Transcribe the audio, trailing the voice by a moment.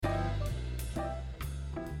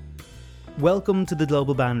Welcome to the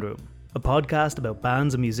Global Band Room, a podcast about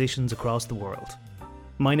bands and musicians across the world.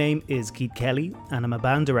 My name is Keith Kelly and I'm a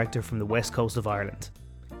band director from the west coast of Ireland.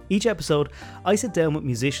 Each episode, I sit down with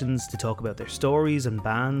musicians to talk about their stories and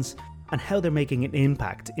bands and how they're making an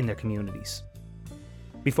impact in their communities.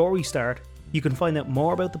 Before we start, you can find out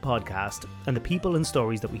more about the podcast and the people and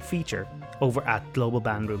stories that we feature over at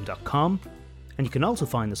globalbandroom.com, and you can also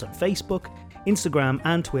find us on Facebook, Instagram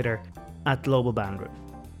and Twitter at Global Band Room.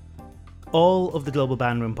 All of the Global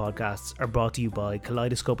Band Room podcasts are brought to you by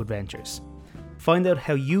Kaleidoscope Adventures. Find out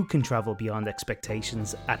how you can travel beyond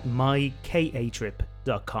expectations at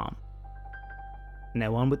mykatrip.com.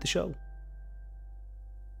 Now on with the show.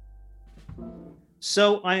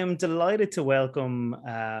 So I am delighted to welcome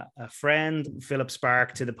a friend, Philip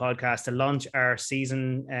Spark, to the podcast to launch our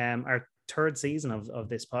season, our third season of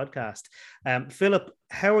this podcast. Philip,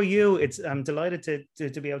 how are you? I'm delighted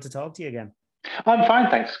to be able to talk to you again. I'm fine,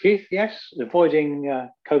 thanks, Keith. Yes, avoiding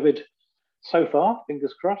COVID so far,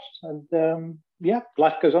 fingers crossed. And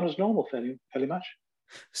life goes on as normal fairly much.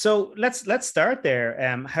 So let's start there.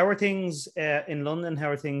 How are things in London?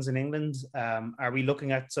 How are things in England? Are we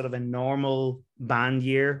looking at sort of a normal band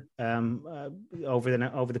year over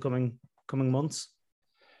the coming months?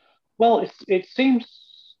 Well, it seems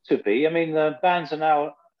to be. I mean, the bands are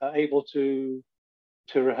now able to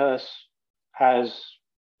rehearse as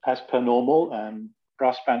per normal.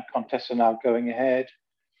 Brass band contests are now going ahead.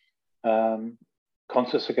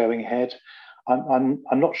 Concerts are going ahead. I'm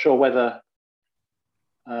not sure whether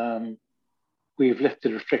we've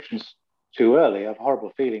lifted restrictions too early. I have a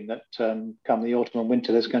horrible feeling that come the autumn and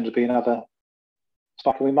winter, there's going to be another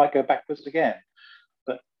spike and we might go backwards again.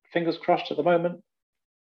 But fingers crossed at the moment,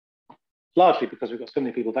 largely because we've got so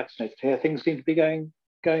many people vaccinated here, things seem to be going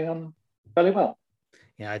on fairly well.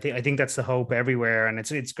 Yeah, I think that's the hope everywhere, and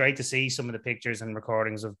it's great to see some of the pictures and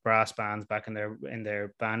recordings of brass bands back in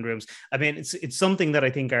their band rooms. I mean, it's something that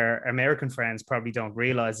I think our American friends probably don't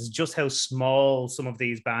realize is just how small some of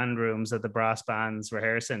these band rooms that the brass bands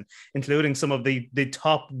rehearse in, including some of the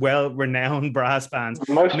top well-renowned brass bands.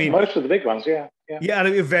 Most of the big ones, yeah.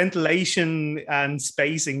 Yeah, ventilation and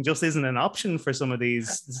spacing just isn't an option for some of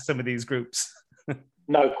these groups.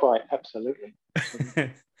 No, quite, absolutely.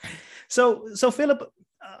 So Philip,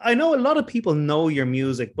 I know a lot of people know your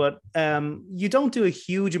music, but you don't do a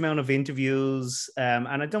huge amount of interviews, and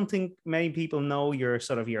I don't think many people know your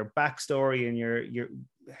backstory and your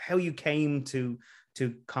how you came to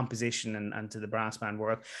composition and to the brass band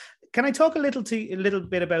world. Can I talk a little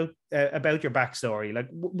bit about your backstory? Like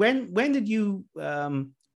when did you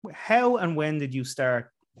how and when did you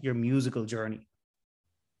start your musical journey?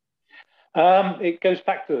 It goes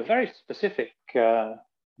back to a very specific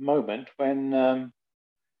moment when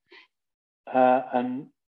an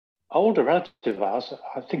older relative of ours,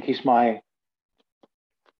 I think he's my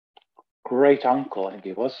great uncle, I think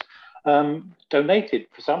he was, donated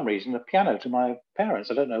for some reason a piano to my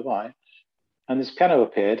parents. I don't know why. And this piano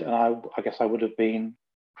appeared, and I guess I would have been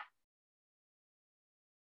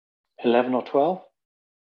 11 or 12.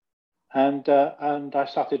 And I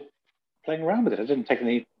started playing around with it. I didn't take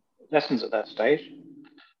any lessons at that stage,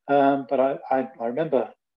 but I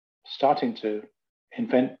remember starting to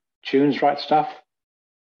invent tunes, write stuff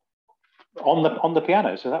on the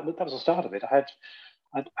piano. So that was the start of it. I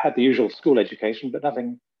had the usual school education, but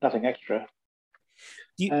nothing extra.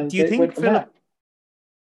 Do you think, Philip?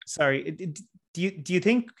 Sorry, do you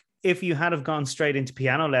think if you had have gone straight into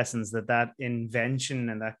piano lessons that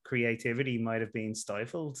invention and that creativity might have been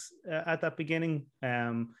stifled at that beginning,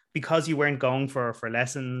 because you weren't going for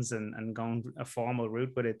lessons and going a formal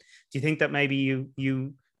route with it? Do you think that maybe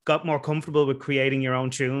you got more comfortable with creating your own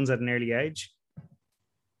tunes at an early age?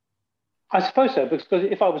 I suppose so, because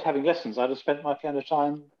if I was having lessons, I'd have spent my piano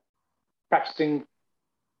time practicing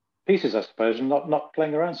pieces, I suppose, and not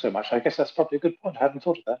playing around so much. I guess that's probably a good point. I hadn't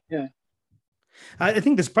thought of that. Yeah. I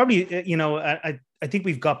think there's probably, I think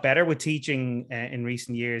we've got better with teaching in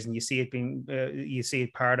recent years, and you see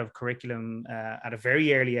it part of curriculum at a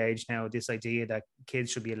very early age now. This idea that kids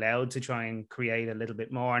should be allowed to try and create a little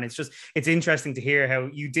bit more, and it's interesting to hear how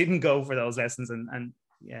you didn't go for those lessons, and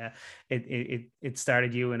yeah, it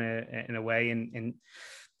started you in a way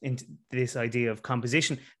into this idea of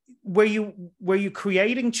composition. Were you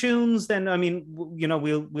creating tunes then? I mean,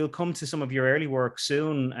 we'll come to some of your early work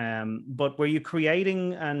soon, but were you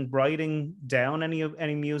creating and writing down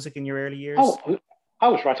any music in your early years? Oh, I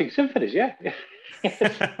was writing symphonies, yeah.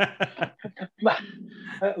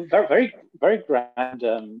 Very, very, very grand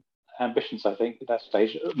ambitions, I think, at that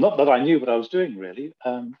stage. Not that I knew what I was doing, really.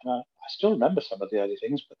 I still remember some of the early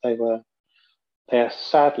things, but they're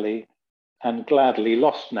sadly and gladly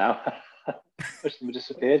lost now. Most of them had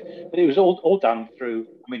disappeared. But it was all done through,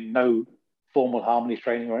 I mean, no formal harmony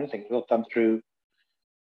training or anything. It was all done through,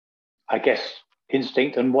 I guess,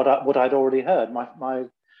 instinct and what I'd already heard.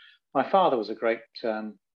 My father was a great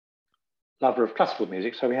lover of classical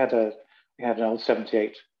music, so we had an old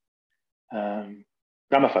 '78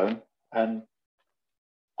 gramophone, and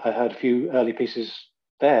I heard a few early pieces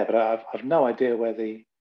there, but I've no idea where the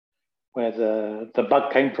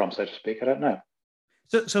bug came from, so to speak. I don't know.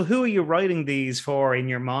 So who are you writing these for in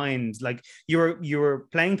your mind? Like you were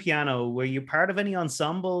playing piano. Were you part of any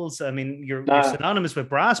ensembles? I mean, you're synonymous with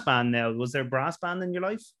brass band now. Was there a brass band in your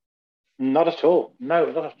life? Not at all.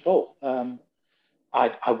 No, not at all.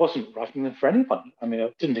 I wasn't writing them for anyone. I mean, I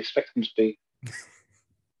didn't expect them to be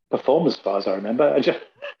performed as far as I remember.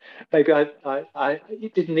 Maybe I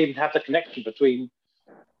didn't even have the connection between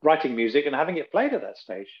writing music and having it played at that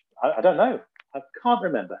stage. I don't know. I can't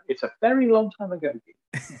remember. It's a very long time ago.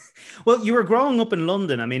 Well, you were growing up in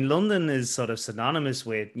London. I mean, London is sort of synonymous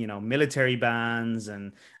with, you know, military bands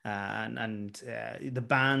and the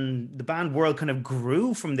band world kind of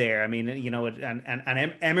grew from there. I mean, you know,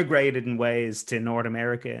 and emigrated in ways to North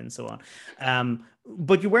America and so on.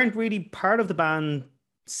 But you weren't really part of the band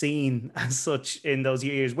scene as such in those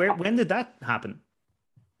years. When did that happen?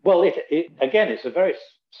 Well, again, it's a very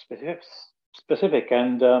specific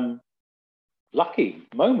and lucky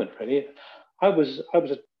moment, really. I was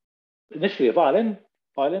initially a violin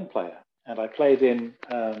player, and I played in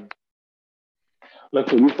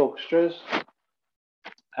local youth orchestras,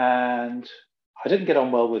 and I didn't get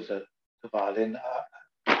on well with the violin,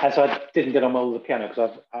 as I didn't get on well with the piano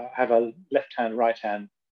because I have a left hand, right hand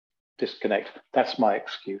disconnect. That's my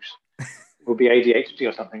excuse. It would be ADHD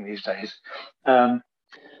or something these days. And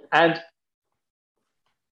I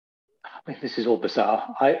mean, this is all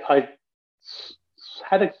bizarre. I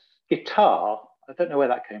had a guitar. I don't know where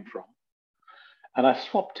that came from. And I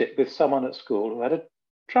swapped it with someone at school who had a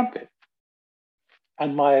trumpet.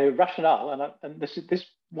 And my rationale, and this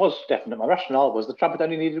was definite, my rationale was the trumpet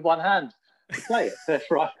only needed one hand to play it.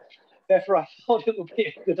 Therefore, I thought it would be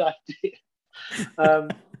a good idea.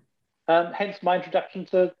 Hence my introduction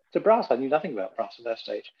to brass. I knew nothing about brass at that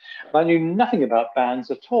stage. I knew nothing about bands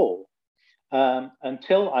at all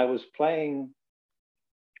until I was playing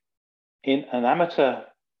in an amateur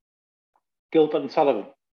Gilbert and Sullivan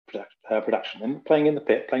production, and playing in the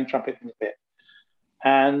pit, playing trumpet in the pit.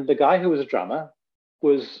 And the guy who was a drummer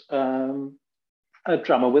was a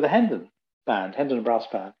drummer with a Hendon brass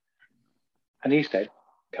band. And he said,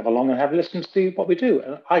 come along and have a listen to see what we do.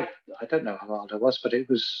 And I don't know how old I was, but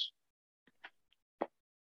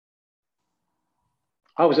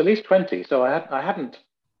I was at least 20, so I hadn't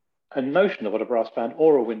a notion of what a brass band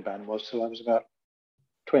or a wind band was till I was about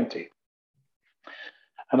 20.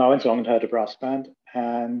 And I went along and heard a brass band,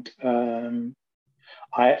 and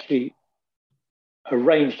I actually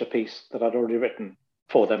arranged a piece that I'd already written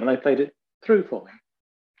for them, and they played it through for me.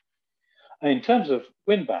 And in terms of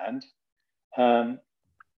wind band, I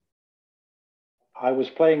was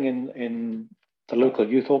playing in the local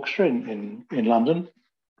youth orchestra in London,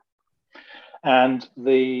 and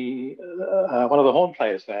one of the horn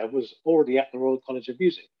players there was already at the Royal College of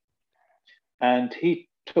Music, and he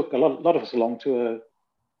took a lot of us along to a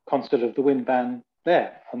concert of the wind band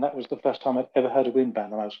there, and that was the first time I'd ever heard a wind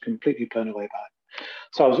band, and I was completely blown away by it.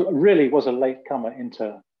 So I was a late comer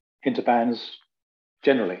into bands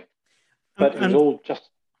generally, but it was all just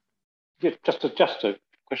a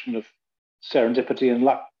question of serendipity and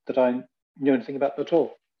luck that I knew anything about at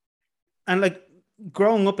all. And like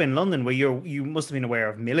growing up in London, where you must have been aware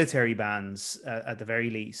of military bands at the very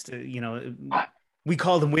least. You know, we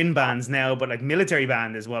call them wind bands now, but like military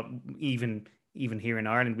band is what even here in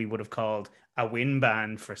Ireland we would have called a wind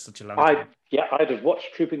band for such a long time. I'd have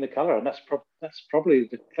watched Trooping the Colour, and that's probably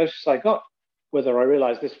the closest I got. Whether I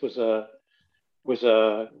realised this was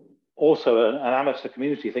also an amateur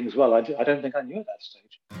community thing as well, I don't think I knew at that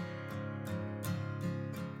stage.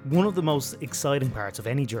 One of the most exciting parts of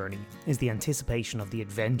any journey is the anticipation of the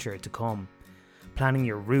adventure to come. Planning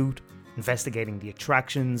your route, investigating the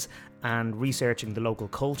attractions, and researching the local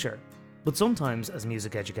culture. But sometimes, as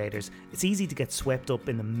music educators, it's easy to get swept up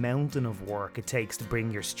in the mountain of work it takes to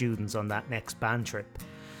bring your students on that next band trip.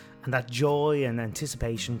 And that joy and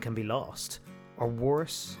anticipation can be lost, or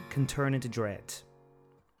worse, can turn into dread.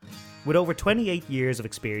 With over 28 years of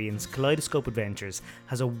experience, Kaleidoscope Adventures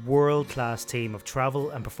has a world-class team of travel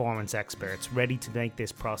and performance experts ready to make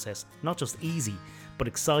this process not just easy, but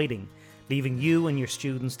exciting, leaving you and your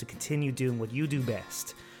students to continue doing what you do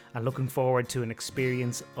best, and looking forward to an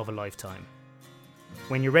experience of a lifetime.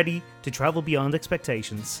 When you're ready to travel beyond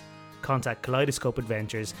expectations, contact Kaleidoscope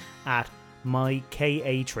Adventures at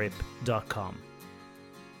mykatrip.com.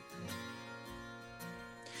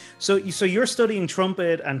 So you're studying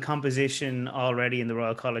trumpet and composition already in the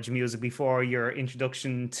Royal College of Music before your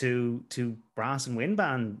introduction to brass and wind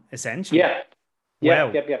band, essentially. Yeah.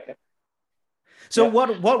 Wow. Yep. So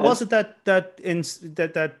what was it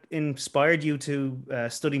that inspired you to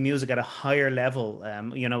study music at a higher level?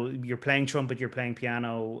 You're playing trumpet, you're playing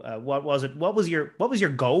piano. What was it? What was your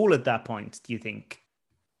goal at that point, do you think?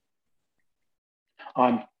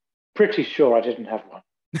 I'm pretty sure I didn't have one.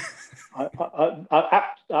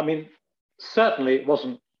 I mean, certainly it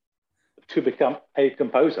wasn't to become a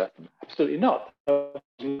composer. Absolutely not. That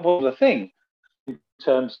wasn't a thing in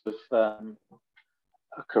terms of a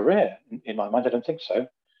career. In my mind, I don't think so.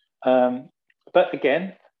 But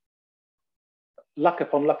again, luck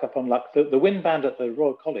upon luck upon luck. The wind band at the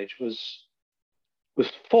Royal College was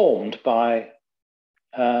formed by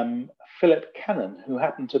Philip Cannon, who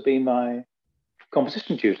happened to be my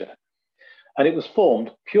composition tutor. And it was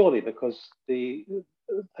formed purely because there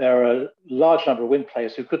are a large number of wind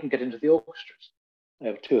players who couldn't get into the orchestras.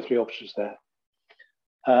 There were 2 or 3 orchestras there.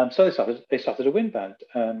 So they started a wind band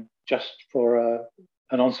just for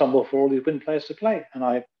an ensemble for all these wind players to play. And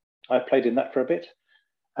I played in that for a bit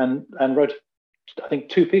and wrote, I think,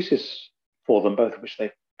 2 pieces for them, both of which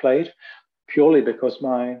they played, purely because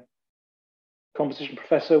my composition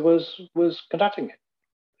professor was conducting it.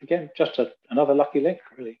 Again, just another lucky link,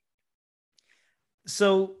 really.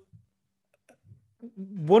 So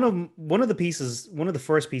one of the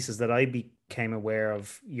first pieces that I became aware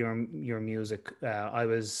of your music, I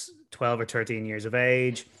was 12 or 13 years of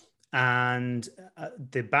age, and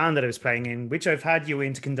the band that I was playing in, which I've had you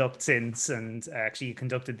in to conduct since, and actually you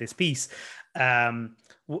conducted this piece, the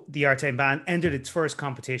Artane band entered its first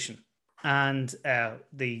competition. And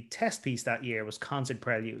the test piece that year was Concert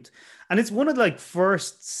Prelude, and it's one of the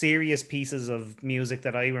first serious pieces of music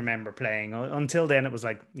that I remember playing. Until then, it was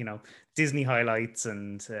Disney highlights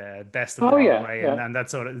and Best of Broadway and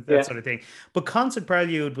that sort of thing. But Concert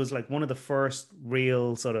Prelude was one of the first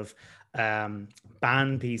real sort of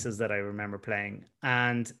band pieces that I remember playing,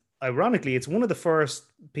 and ironically, it's one of the first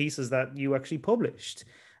pieces that you actually published.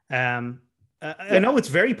 I know it's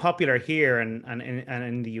very popular here and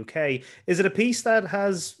in the UK. Is it a piece that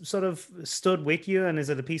has sort of stood with you, and is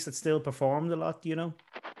it a piece that's still performed a lot? Do you know?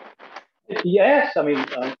 Yes, I mean,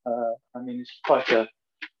 it's quite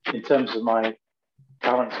in terms of my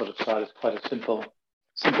current sort of style, it's quite a simple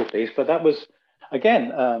piece. But that was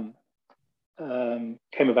again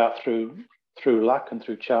came about through luck and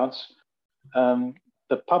through chance.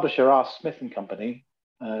 The publisher, R. Smith and Company,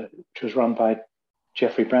 which was run by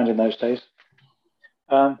Jeffrey Brand in those days,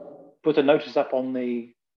 put a notice up on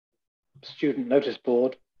the student notice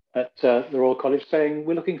board at the Royal College saying,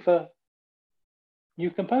 we're looking for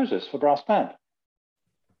new composers for brass band.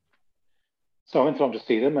 So I went along to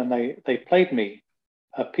see them, and they played me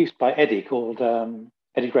a piece by Eddie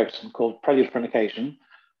Gregson called Prelude for an Occasion,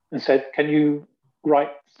 and said, can you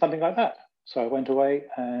write something like that? So I went away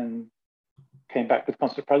and came back with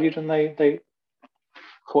Concert Prelude, and they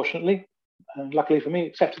fortunately and luckily for me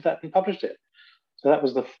accepted that and published it. So that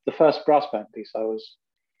was the first brass band piece I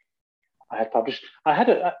had published.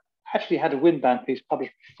 I actually had a wind band piece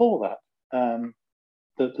published before that.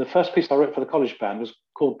 The first piece I wrote for the college band was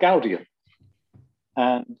called Gaudium,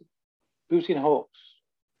 and Booty and Hawkes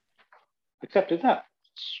accepted that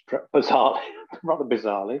bizarrely, rather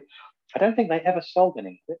bizarrely. I don't think they ever sold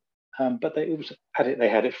any of it, but they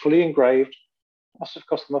had it fully engraved. Must have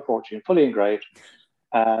cost them a fortune, fully engraved,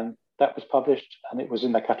 and that was published, and it was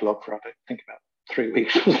in their catalogue for I think about 3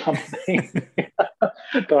 weeks or something.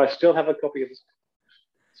 But I still have a copy of this.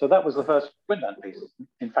 So that was the first wind band piece.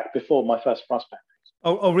 In fact, before my first brass band piece.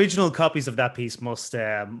 Original copies of that piece must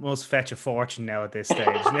fetch a fortune now at this stage.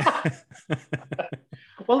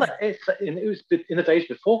 Well, it was in the days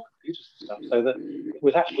before computers and stuff, so that it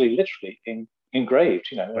was actually literally engraved,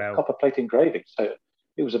 wow. Copper plate engraving. So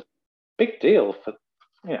it was a big deal for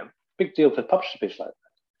publishers a piece like that.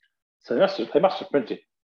 So they must have printed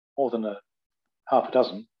more than half a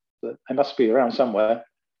dozen. But they must be around somewhere.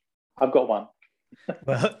 I've got one.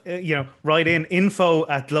 Well, write in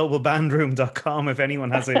info@globalbandroom.com if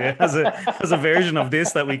anyone has a version of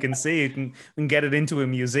this that we can see. You can get it into a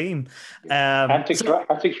museum. Antiques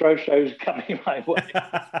Roadshow coming my way.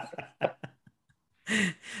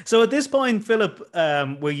 So at this point, Philip,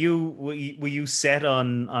 were you set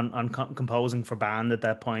on composing for band at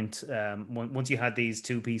that point? Once you had these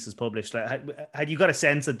 2 pieces published, had you got a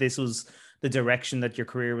sense that this was the direction that your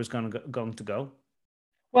career was going to go?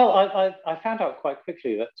 Well, I found out quite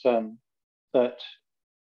quickly that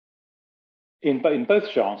in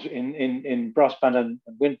both genres, in brass band and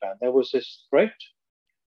wind band, there was this great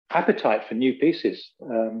appetite for new pieces,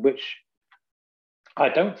 which I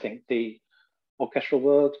don't think the orchestral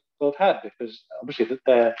world had, because obviously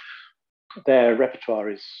that their repertoire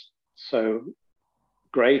is so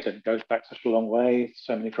great and goes back such a long way.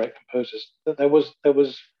 So many great composers that there was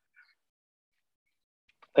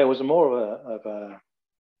more of a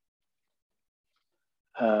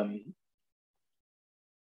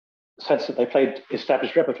sense that they played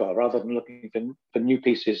established repertoire rather than looking for new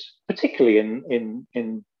pieces, particularly in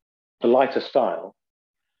the lighter style.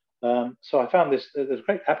 So I found there's a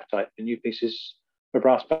great appetite for new pieces for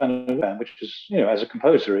brass band and band, which is, as a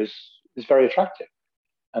composer is very attractive,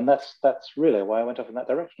 and that's really why I went off in that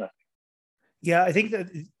direction. Yeah, I think that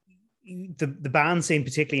the band scene,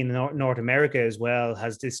 particularly in North America as well,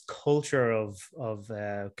 has this culture of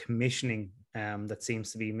commissioning that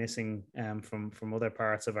seems to be missing from other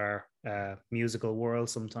parts of our musical world.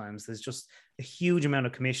 Sometimes there's just a huge amount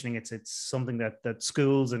of commissioning. It's something that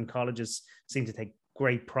schools and colleges seem to take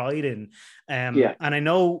great pride in. And I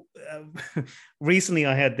know recently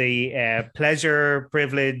I had the pleasure,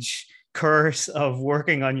 privilege, curse of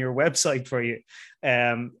working on your website for you.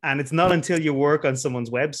 And it's not until you work on someone's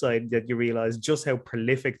website that you realize just how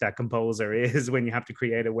prolific that composer is when you have to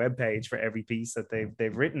create a web page for every piece that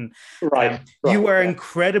they've written. Right. You are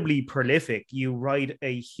incredibly prolific. You write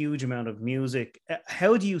a huge amount of music.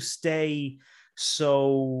 How do you stay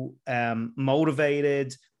so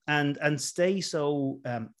motivated and stay so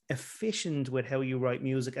efficient with how you write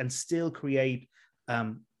music and still create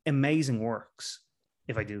amazing works,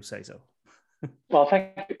 if I do say so? Well,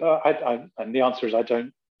 thank you. And the answer is I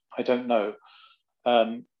don't know.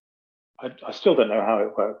 I still don't know how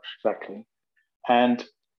it works exactly, and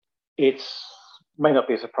it may not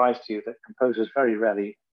be a surprise to you that composers very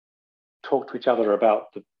rarely talk to each other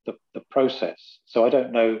about the process. So I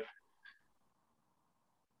don't know,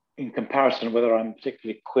 in comparison, whether I'm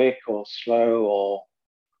particularly quick or slow, or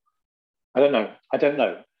I don't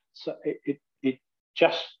know. So it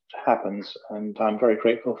just happens, and I'm very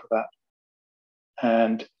grateful for that.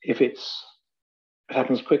 And if it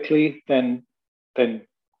happens quickly, then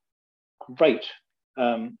great.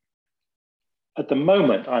 At the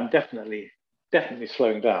moment, I'm definitely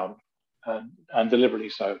slowing down, and deliberately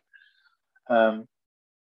so, for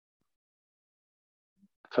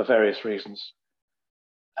various reasons.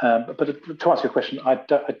 But to answer your question, I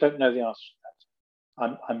don't know the answer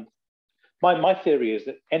to that. My theory is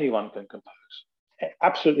that anyone can compose,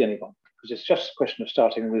 absolutely anyone, because it's just a question of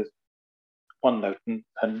starting with one note and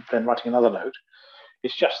then writing another note.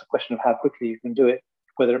 It's just a question of how quickly you can do it,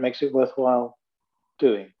 whether it makes it worthwhile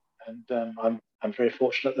doing. And I'm very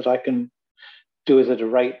fortunate that I can do it at a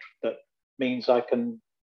rate that means I can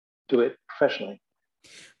do it professionally.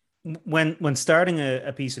 When starting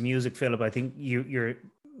a piece of music, Philip, I think you're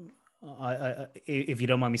if you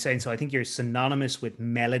don't mind me saying so, I think you're synonymous with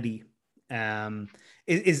melody. Do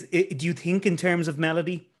you think in terms of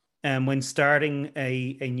melody? When starting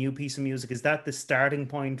a new piece of music, is that the starting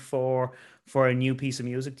point for a new piece of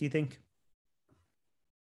music, do you think?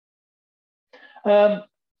 I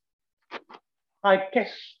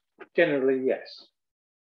guess generally yes.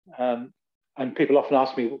 And people often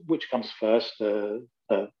ask me which comes first, the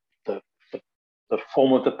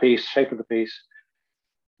form of the piece, shape of the piece,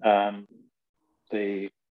 the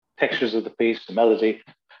textures of the piece, the melody,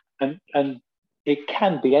 and it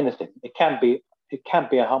can be anything. It can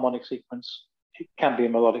be a harmonic sequence. It can be a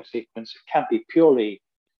melodic sequence. It can be purely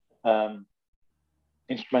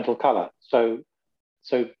instrumental color. So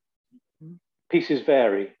pieces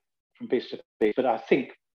vary from piece to piece, but I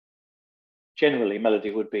think generally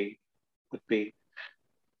melody would be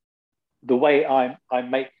the way I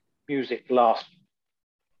make music last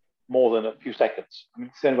more than a few seconds. I mean,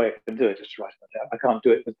 it's the only way I can do it is to write it down. I can't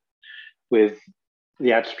do it with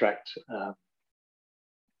the abstract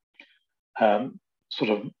sort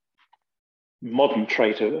of modern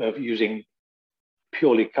trait of using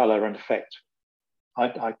purely color and effect.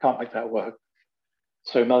 I can't make that work.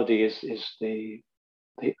 So melody is the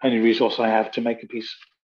only resource I have to make a piece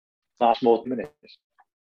last more than minutes.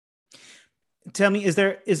 Tell me, is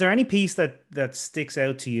there any piece that sticks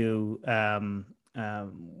out to you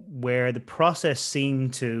where the process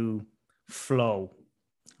seemed to flow,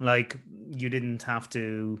 like you didn't have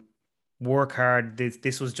to work hard?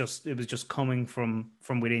 This was just coming from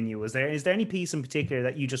within you. Is there any piece in particular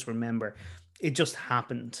that you just remember? It just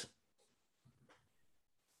happened.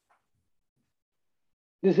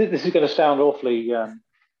 This is going to sound awfully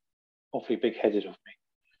big-headed of me,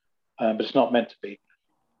 but it's not meant to be.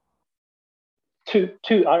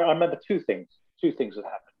 I remember two things that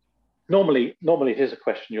happened. normally it is a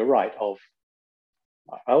question, you're right, of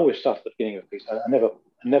I always start at the beginning of a piece. I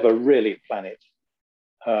never really plan it,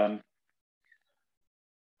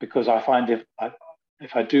 because I find if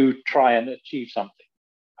I do try and achieve something,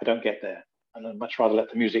 I don't get there, and I'd much rather let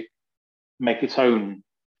the music make its own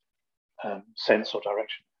sense or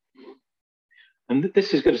direction. And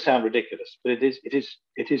this is going to sound ridiculous, but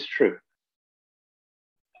it is true.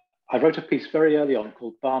 I wrote a piece very early on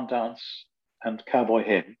called Barn Dance and Cowboy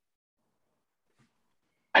Hymn.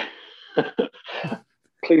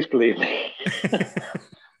 Please believe me.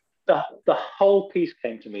 the whole piece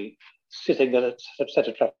came to me sitting at a set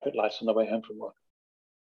of traffic lights on the way home from work.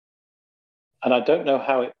 And I don't know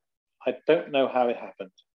how it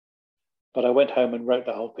happened, but I went home and wrote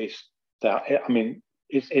the whole piece down. I mean,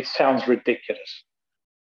 it sounds ridiculous,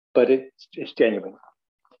 but it's genuine.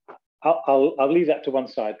 I'll leave that to one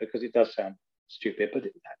side because it does sound stupid, but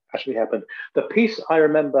it actually happened. The piece I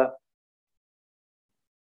remember,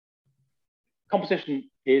 composition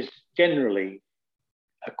is generally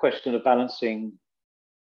a question of balancing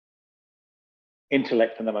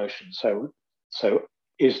intellect and emotion. So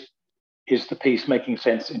is the piece making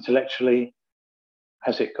sense intellectually?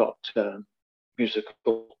 Has it got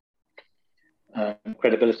musical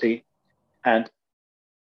credibility? And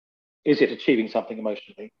is it achieving something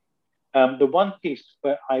emotionally? The one piece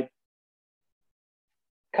where I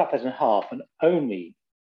cut that in half and only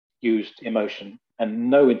used emotion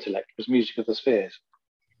and no intellect was Music of the Spheres.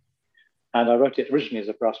 And I wrote it originally as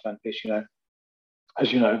a brass band piece,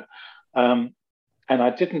 as you know. And I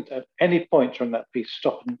didn't at any point during that piece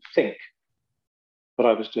stop and think what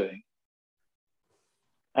I was doing.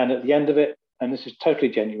 And at the end of it, and this is totally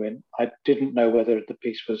genuine, I didn't know whether the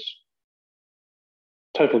piece was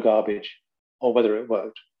total garbage or whether it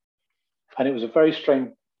worked. And it was a very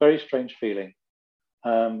strange feeling.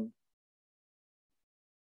 And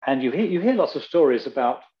you hear lots of stories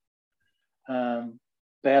about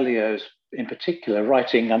Berlioz in particular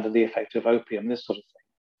writing under the effect of opium, this sort of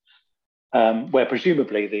thing, where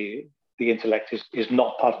presumably the intellect is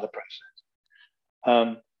not part of the process.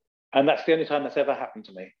 And that's the only time that's ever happened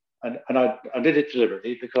to me. And I did it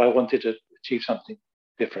deliberately because I wanted to achieve something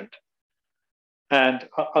different. And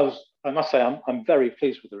I must say, I'm very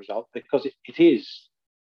pleased with the result because it is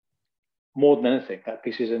more than anything, that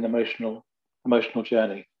piece is an emotional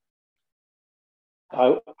journey.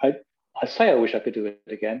 I say I wish I could do it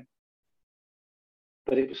again,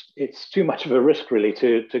 but it's too much of a risk really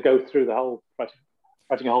to go through the whole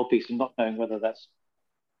writing a whole piece and not knowing whether it's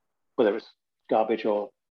garbage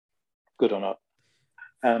or good or not.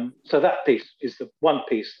 So that piece is the one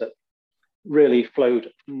piece that really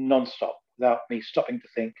flowed non-stop without me stopping to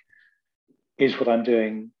think, is what I'm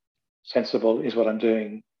doing sensible? Is what I'm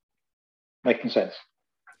doing making sense?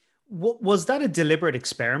 Was that a deliberate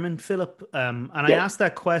experiment, Philip? And yeah. I asked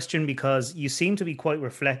that question because you seem to be quite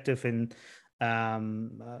reflective in,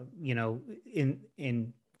 in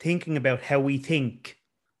thinking about how we think.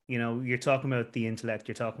 You're talking about the intellect,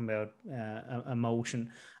 you're talking about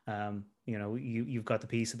emotion. You've got the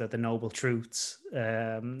piece about the noble truths.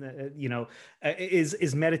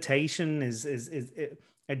 Is meditation?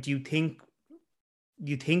 Do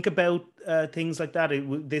you think about things like that?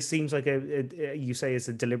 This seems like you say it's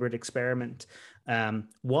a deliberate experiment.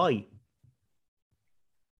 Why?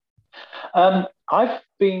 I've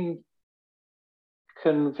been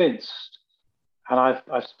convinced, and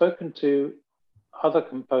I've spoken to other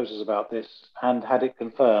composers about this and had it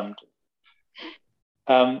confirmed,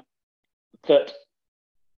 that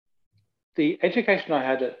the education I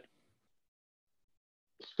had at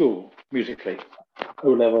school, musically, O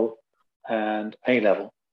level and A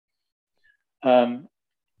level, and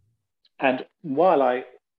while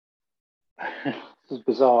this is a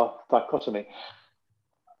bizarre dichotomy,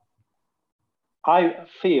 I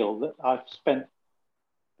feel that I've spent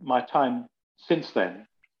my time since then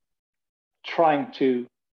trying to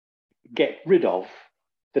get rid of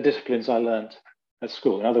the disciplines I learned at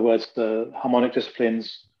school. In other words, the harmonic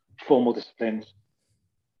disciplines, formal disciplines.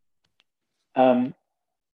 And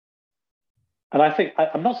I think,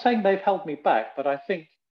 I'm not saying they've held me back, but I think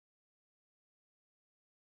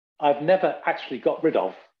I've never actually got rid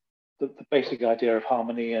of the basic idea of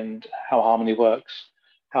harmony and how harmony works,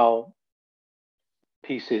 how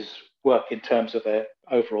pieces work in terms of their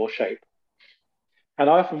overall shape. And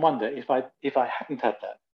I often wonder if I hadn't had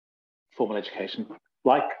that formal education,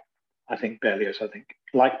 like I think Berlioz,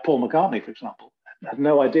 like Paul McCartney, for example, had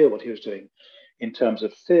no idea what he was doing in terms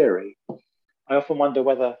of theory. I often wonder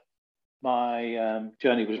whether my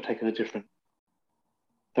journey would have taken a different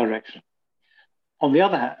direction. On the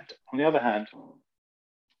other hand,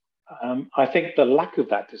 I think the lack of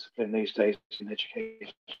that discipline these days in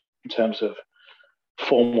education, in terms of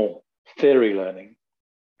formal theory learning,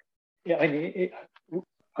 yeah, I mean,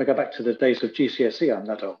 I go back to the days of GCSE. I'm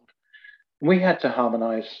not old. We had to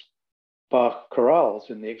harmonise Bach chorales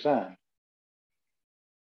in the exam,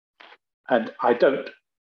 and I don't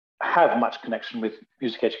have much connection with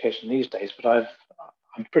music education these days, but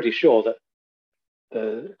I'm pretty sure that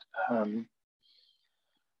the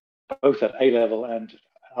both at A level and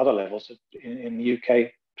other levels in the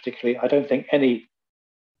UK particularly, I don't think any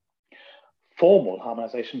formal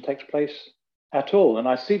harmonisation takes place at all. And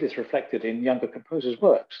I see this reflected in younger composers'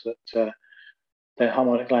 works, that their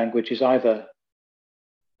harmonic language is either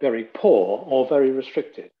very poor or very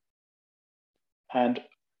restricted. And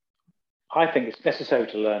I think it's necessary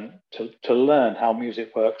to learn how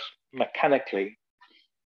music works mechanically.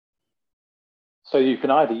 So you can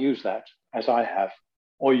either use that, as I have,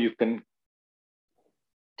 or you can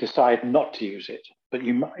decide not to use it. But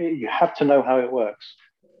you have to know how it works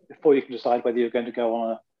before you can decide whether you're going to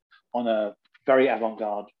go on a very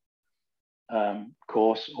avant-garde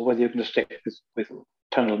course, or whether you're going to stick with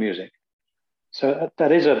tonal music. So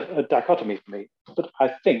that is a dichotomy for me. But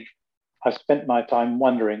I think I spent my time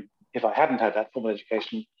wondering, if I hadn't had that formal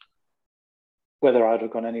education, whether I'd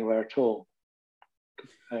have gone anywhere at all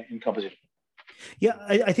in composition. Yeah,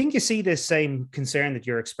 I think you see this same concern that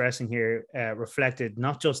you're expressing here reflected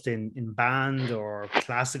not just in band or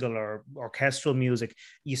classical or orchestral music.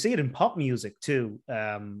 You see it in pop music too.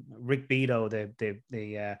 Rick Beato,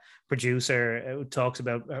 the producer, talks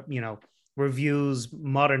about reviews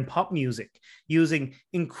modern pop music using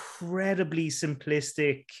incredibly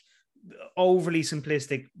simplistic, overly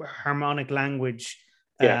simplistic harmonic language.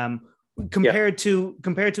 Compared to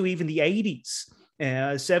even the 80s.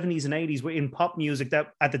 70s and 80s were in pop music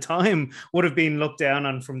that at the time would have been looked down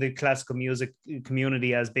on from the classical music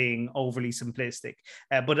community as being overly simplistic,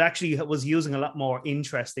 but actually was using a lot more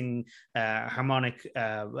interesting harmonic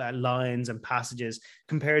lines and passages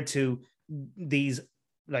compared to these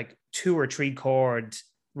like 2 or 3 chord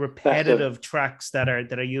repetitive tracks that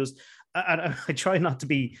are used. And I try not to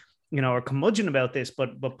be a curmudgeon about this,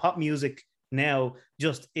 but pop music now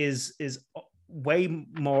just is way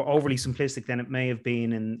more overly simplistic than it may have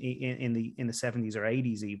been in the 70s or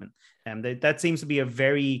 80s even. That seems to be a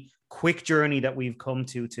very quick journey that we've come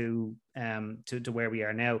to where we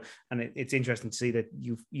are now, and it's interesting to see that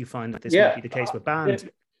you find that this might be the case with bands.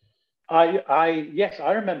 Yes,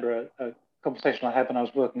 I remember a conversation I had when I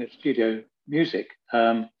was working at Studio Music,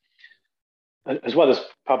 as well as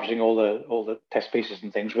publishing all the test pieces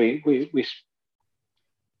and things. We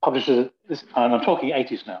publishers, and I'm talking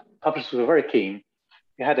 80s now, publishers were very keen.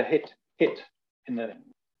 You had a hit in the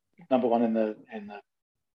number 1 in the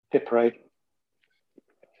hit parade.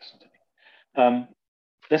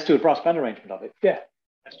 Let's do a brass band arrangement of it. Yeah,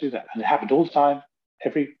 let's do that. And it happened all the time.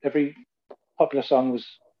 Every popular song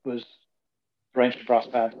was arranged for brass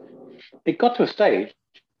band. It got to a stage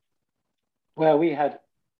where we had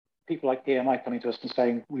people like EMI coming to us and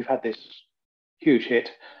saying, "We've had this huge hit.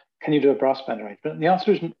 Can you do a brass band arrangement?" And the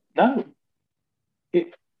answer is no.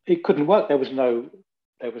 It couldn't work. There was no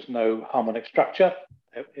harmonic structure.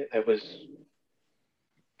 There was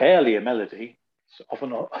barely a melody. It's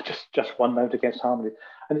often just one note against harmony,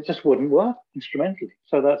 and it just wouldn't work instrumentally.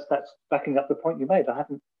 So that's backing up the point you made. I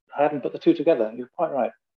hadn't put the two together. You're quite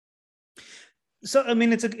right. So, I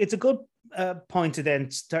mean, it's a good point to then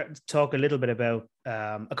start to talk a little bit about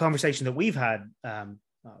a conversation that we've had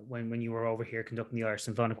when you were over here conducting the Irish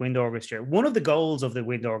Symphonic Wind Orchestra. One of the goals of the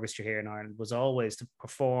Wind Orchestra here in Ireland was always to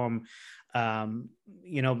perform,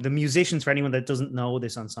 the musicians, for anyone that doesn't know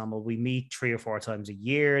this ensemble, we meet 3 or 4 times a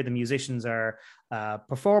year. The musicians are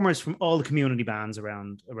performers from all the community bands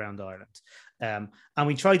around Ireland. And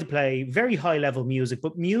we try to play very high level music,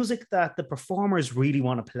 but music that the performers really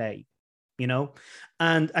want to play.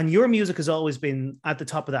 And your music has always been at the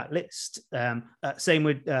top of that list. Same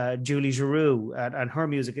with Julie Giroux and her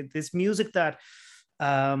music. This music that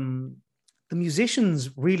the musicians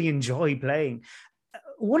really enjoy playing.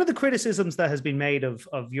 One of the criticisms that has been made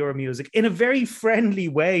of your music, in a very friendly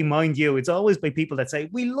way, mind you, it's always by people that say,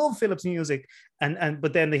 we love Philip's music,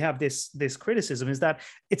 but then they have this criticism, is that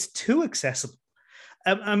it's too accessible.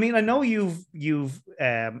 I mean, I know you've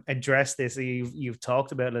addressed this. You've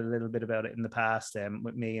talked about it a little bit about it in the past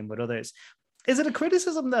with me and with others. Is it a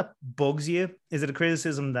criticism that bugs you? Is it a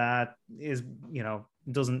criticism that is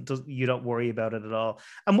doesn't you don't worry about it at all?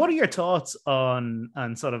 And what are your thoughts on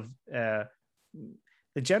sort of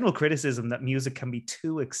the general criticism that music can be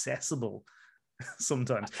too accessible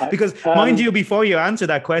sometimes? Because mind you, before you answer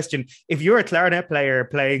that question, if you're a clarinet player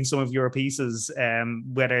playing some of your pieces,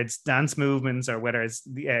 whether it's dance movements or whether it's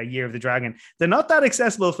the Year of the Dragon, they're not that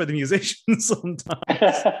accessible for the musicians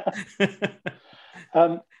sometimes.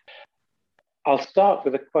 I'll start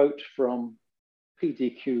with a quote from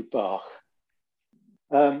P.D.Q. Bach.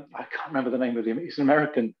 I can't remember the name of him. He's an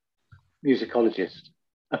American musicologist.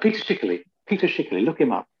 Peter Schickele, look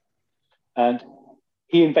him up. And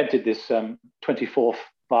he invented this 24th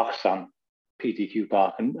Bach son, P.D.Q.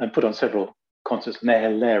 Bach, and put on several concerts, and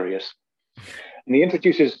they're hilarious. And he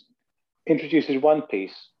introduces one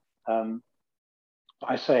piece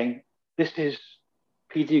by saying, this is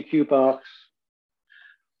P.D.Q. Bach's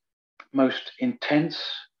most intense,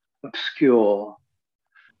 obscure,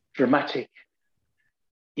 dramatic,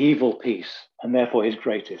 evil piece, and therefore his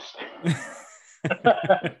greatest.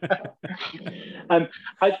 And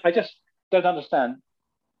I just don't understand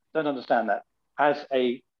that as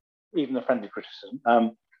even a friendly criticism.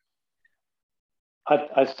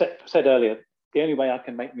 I said earlier, the only way I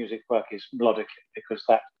can make music work is melodically, because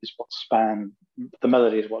that is the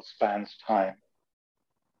melody is what spans time.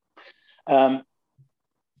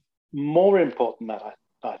 More important than that,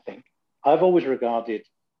 I think, I've always regarded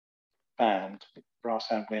band, brass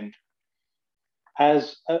and wind,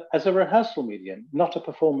 as a rehearsal medium, not a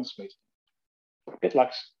performance medium. A bit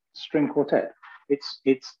like string quartet.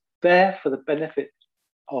 It's there for the benefit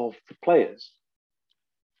of the players.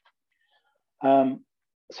 So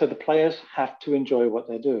the players have to enjoy what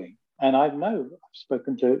they're doing. And I've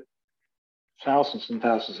spoken to thousands and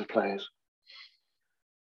thousands of players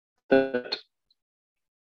that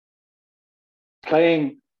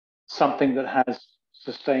playing something that has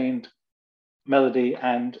sustained melody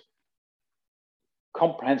and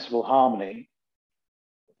comprehensible harmony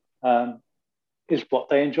is what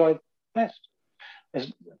they enjoy best.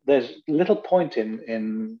 There's little point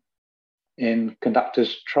in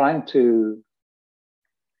conductors trying to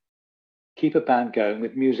keep a band going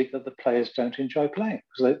with music that the players don't enjoy playing,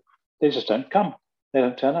 because they just don't come, they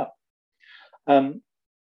don't turn up.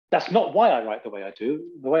 That's not why I write the way I do.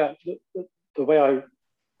 The way I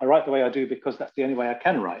write the way I do because that's the only way I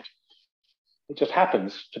can write. It just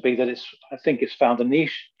happens to be that I think it's found a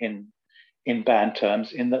niche in band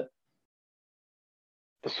terms, in that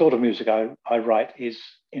the sort of music I write is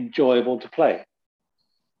enjoyable to play.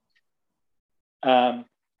 I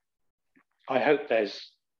hope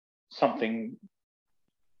there's something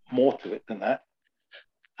more to it than that,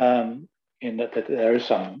 in that there is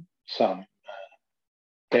some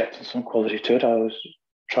depth and some quality to it. I always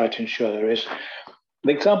try to ensure there is.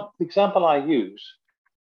 The example I use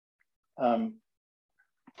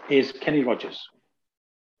is Kenny Rogers.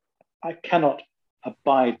 I cannot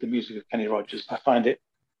abide the music of Kenny Rogers. I find it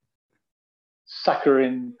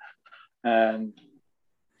saccharine and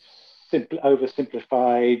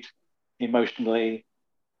oversimplified emotionally.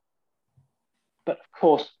 But of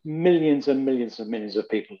course, millions and millions and millions of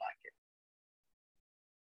people like it.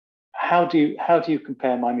 How do you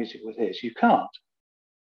compare my music with his? You can't.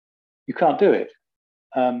 You can't do it.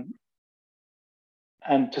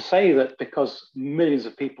 And to say that because millions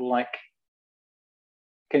of people like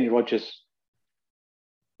Kenny Rogers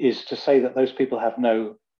is to say that those people have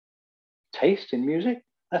no taste in music,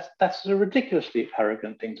 that's a ridiculously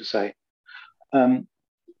arrogant thing to say. I'm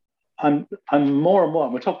more and more,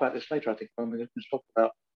 and we'll talk about this later, I think, when we're going to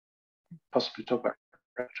possibly talk about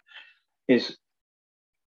is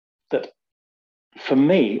that for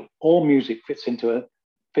me, all music fits into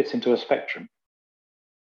a spectrum.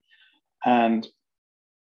 And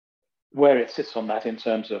where it sits on that in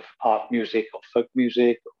terms of art music or folk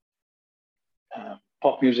music,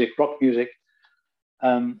 pop music, rock music,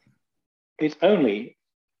 it's only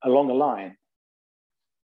along a line.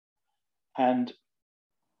 And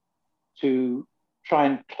to try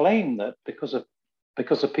and claim that because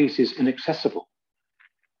a piece is inaccessible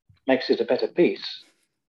makes it a better piece,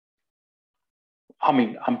 I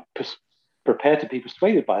mean, I'm prepared to be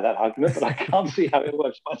persuaded by that argument, but I can't see how it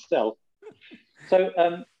works myself. So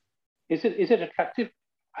is it attractive?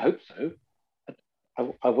 I hope so.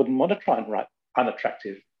 I wouldn't want to try and write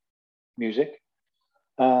unattractive music.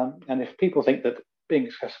 And if people think that being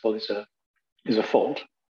accessible is a fault,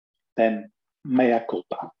 then mea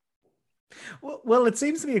culpa. Well, it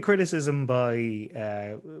seems to be a criticism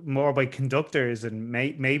by more by conductors and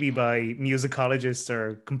maybe by musicologists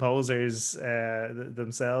or composers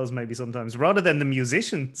themselves, maybe sometimes, rather than the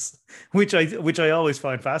musicians, which I always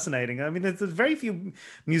find fascinating. I mean, there's very few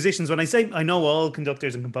musicians. When I say I know all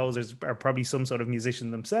conductors and composers are probably some sort of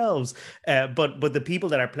musician themselves, but the people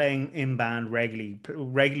that are playing in band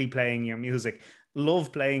regularly playing your music,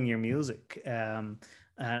 love playing your music.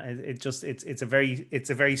 It's a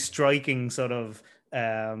very striking sort of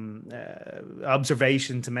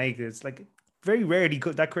observation to make. It's like very rarely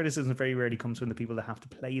that criticism very rarely comes from the people that have to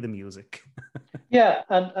play the music. Yeah,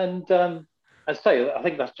 and as I say, I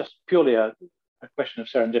think that's just purely a question of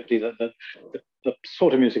serendipity. That the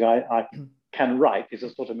sort of music I can write is the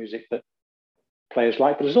sort of music that players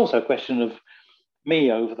like, but it's also a question of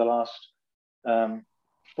me over the last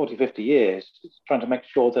 40, 50 years, trying to make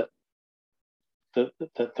sure that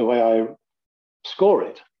the way I score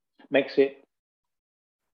it makes it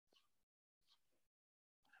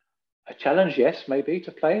a challenge, yes, maybe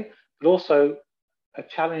to play, but also a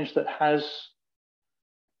challenge that has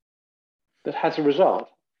a result.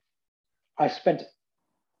 I spent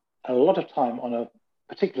a lot of time on a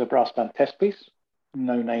particular brass band test piece,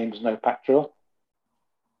 no names, no pactorial.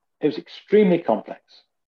 It was extremely complex.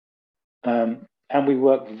 And we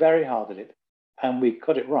worked very hard at it and we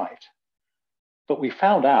got it right. But we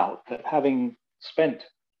found out that having spent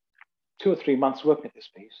 2 or 3 months working at this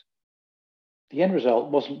piece, the end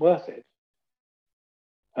result wasn't worth it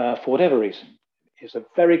for whatever reason. It's a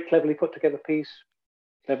very cleverly put together piece,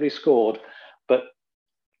 cleverly scored, but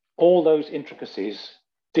all those intricacies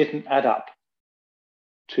didn't add up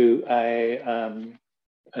to a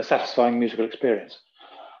satisfying musical experience.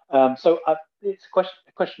 So it's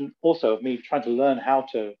a question also of me trying to learn how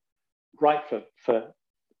to write for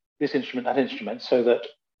this instrument, that instrument, so that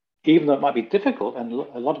even though it might be difficult, and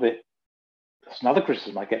a lot of it, that's another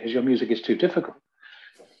criticism I get, is your music is too difficult.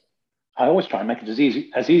 I always try and make it as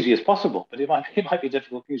easy as possible, but it might be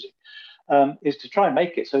difficult music, is to try and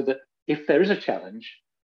make it so that if there is a challenge,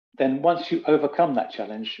 then once you overcome that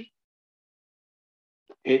challenge,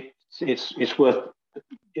 it's worth,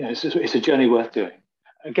 it's a journey worth doing.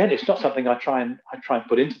 Again, it's not something I try and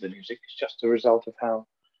put into the music. It's just a result of how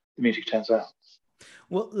the music turns out.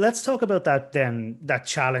 Well, let's talk about that then. That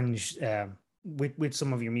challenge with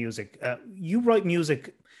some of your music. You write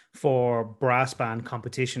music for brass band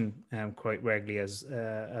competition quite regularly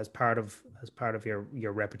as part of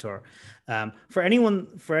your repertoire. For any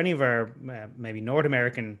of our maybe North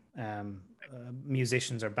American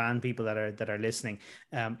musicians or band people that are listening,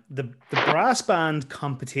 the brass band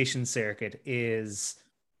competition circuit is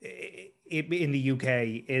in the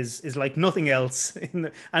UK is like nothing else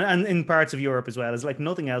and in parts of Europe as well, is like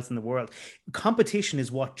nothing else in the world. Competition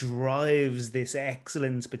is what drives this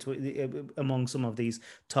excellence among some of these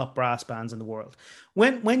top brass bands in the world.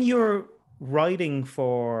 When you're writing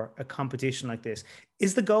for a competition like this,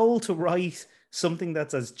 is the goal to write something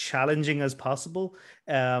that's as challenging as possible?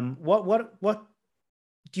 What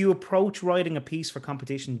do you approach writing a piece for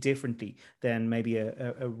competition differently than maybe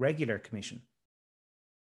a regular commission?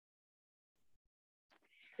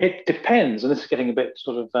 It depends, and this is getting a bit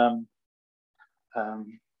sort of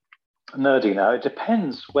nerdy now. It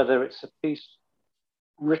depends whether it's a piece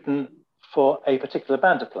written for a particular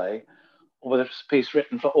band to play, or whether it's a piece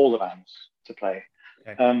written for all the bands to play.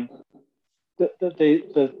 Okay.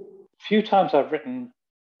 The few times I've written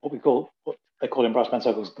what they call in brass band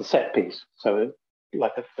circles the set piece, so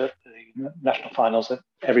like the national finals, that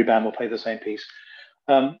every band will play the same piece.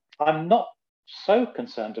 I'm not so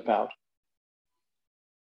concerned about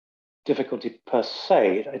difficulty per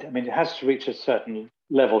se. I mean, it has to reach a certain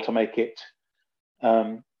level to make it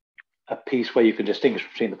a piece where you can distinguish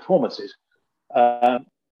between the performances. And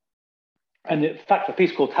in fact, a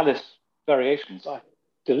piece called Tallis Variations, I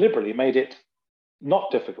deliberately made it not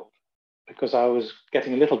difficult because I was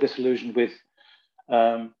getting a little disillusioned with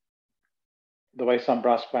the way some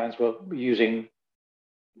brass bands were using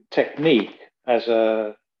technique as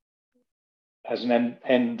an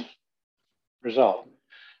end result.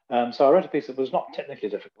 So I wrote a piece that was not technically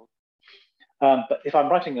difficult. But if I'm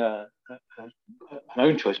writing an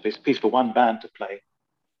own choice piece, a piece for one band to play,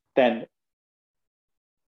 then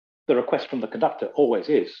the request from the conductor always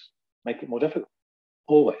is, make it more difficult,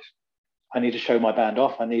 always. I need to show my band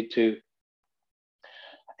off. I need to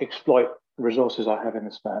exploit the resources I have in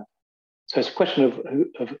this band. So it's a question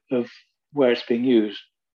of where it's being used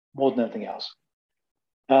more than anything else.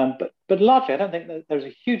 But largely, I don't think that there's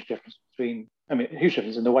a huge difference a huge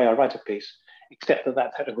difference in the way I write a piece, except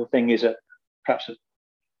that technical thing is perhaps a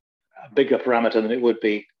bigger parameter than it would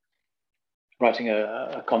be writing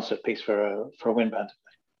a concert piece for a wind band.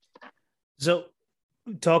 So,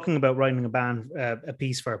 talking about writing a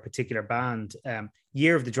piece for a particular band,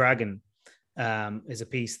 Year of the Dragon is a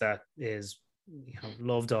piece that is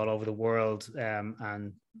loved all over the world,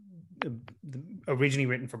 and originally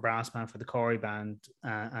written for brass band for the Corey band,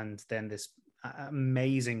 and then this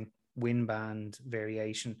amazing wind band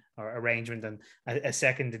variation or arrangement, and a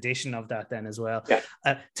second edition of that then as well. Yeah.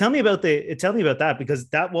 Tell me about that, because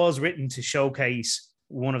that was written to showcase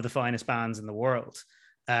one of the finest bands in the world.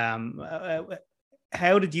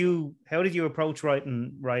 How did you approach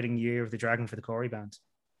writing Year of the Dragon for the Corey band?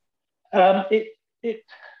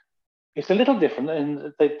 It's a little different,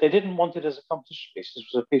 and they didn't want it as a competition piece. This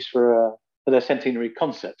was a piece for their centenary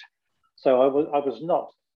concert. So I was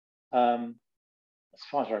not, as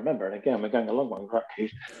far as I remember, and again we're going a long way with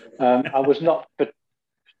Keith. I was not, but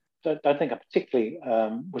don't think I particularly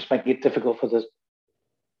was making it difficult for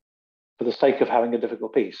the sake of having a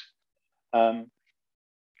difficult piece. I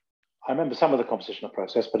remember some of the compositional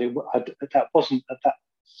process, but that wasn't at that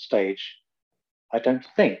stage, I don't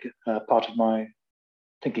think, part of my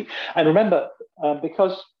thinking. And remember,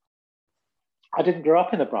 because I didn't grow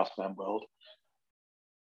up in the brass band world,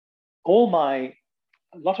 a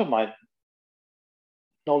lot of my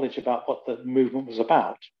knowledge about what the movement was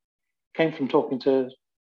about came from talking to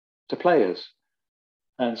players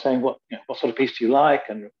and saying what sort of piece do you like,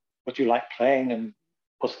 and what do you like playing, and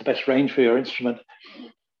what's the best range for your instrument.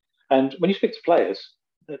 And when you speak to players,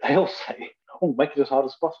 they all say, "Oh, make it as hard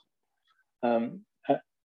as possible,"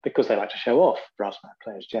 because they like to show off, brass band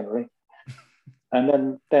players generally.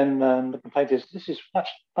 And then the complaint is, "This is much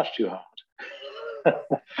too hard."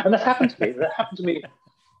 And that's happened to me. That happened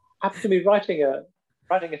to me writing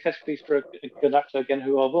a test piece for a conductor again,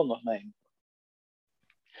 who I will not name.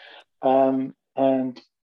 And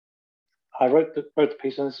I wrote the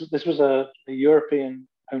piece, and this was a European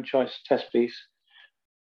own choice test piece.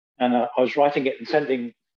 And I was writing it and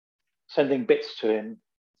sending bits to him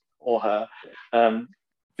or her,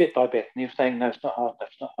 bit by bit. And he was saying, "No, it's not hard enough,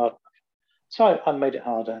 it's not hard enough." So I made it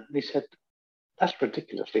harder. And he said, "That's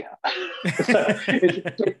ridiculously hard." So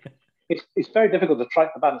it's very difficult to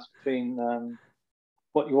strike the balance between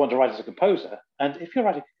what you want to write as a composer. And if you're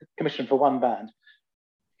writing a commission for one band,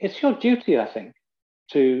 it's your duty, I think,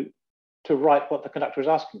 to write what the conductor is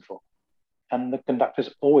asking for. And the conductor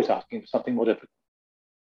is always asking for something more difficult.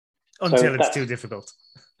 Until it's too difficult.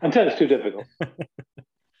 Until it's too difficult.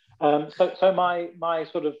 So my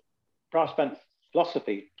sort of brass band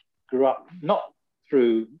philosophy grew up not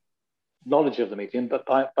through knowledge of the medium, but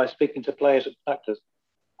by speaking to players and conductors,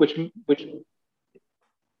 which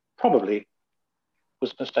probably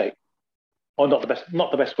was a mistake, or not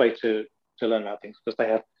the best way to learn about things, because they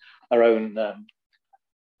have their own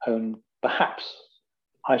perhaps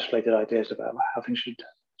isolated ideas about how things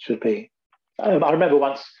should be. I remember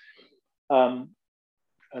once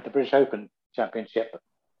at the British Open Championship, a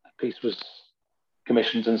piece was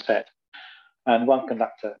commissioned and set, and one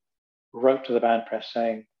conductor wrote to the band press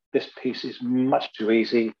saying, "This piece is much too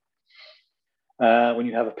easy. When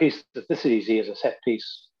you have a piece that's this easy as a set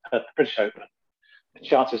piece at the British Open, the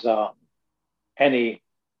chances are any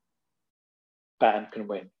band can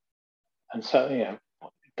win. And so,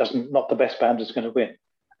 not the best band is going to win."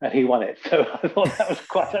 And he won it. So I thought that was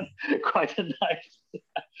quite a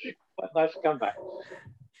nice comeback.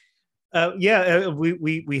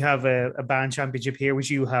 We have a band championship here, which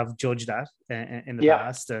you have judged at in the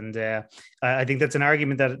past, and I think that's an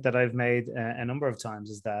argument that I've made a number of times,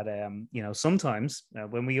 is that sometimes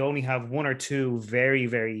when we only have one or two very,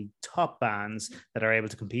 very top bands that are able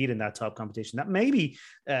to compete in that top competition, that maybe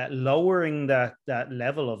lowering that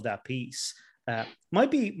level of that piece might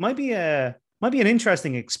be an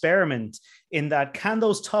interesting experiment, in that can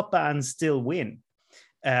those top bands still win?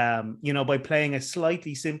 By playing a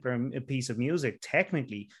slightly simpler piece of music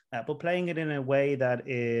technically, but playing it in a way that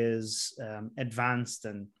is advanced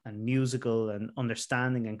and musical and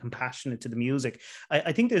understanding and compassionate to the music.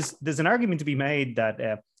 I think there's an argument to be made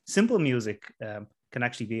that simple music can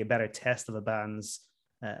actually be a better test of a band's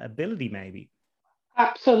ability, maybe.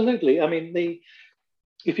 Absolutely. I mean,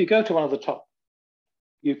 if you go to one of the top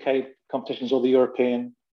UK competitions or the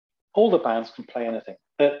European, all the bands can play anything.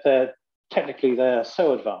 Technically, they're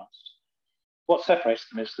so advanced. What separates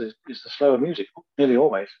them is the slower music, nearly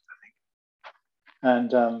always, I think.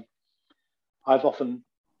 And I've often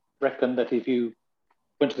reckoned that if you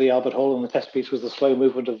went to the Albert Hall and the test piece was the slow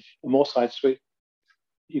movement of the Moorside Suite,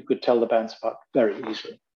 you could tell the bands apart very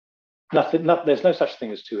easily. There's no such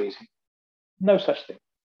thing as too easy. No such thing.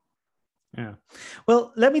 Yeah.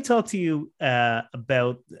 Well, let me talk to you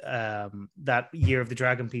about that Year of the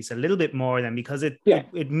Dragon piece a little bit more then, because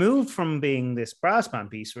it moved from being this brass band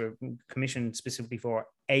piece commissioned specifically for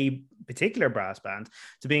a particular brass band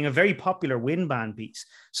to being a very popular wind band piece.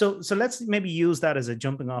 So let's maybe use that as a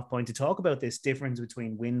jumping off point to talk about this difference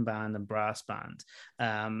between wind band and brass band.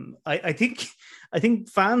 I think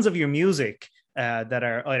fans of your music that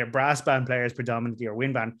are either brass band players predominantly or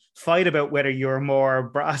wind band fight about whether you're more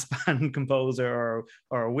brass band composer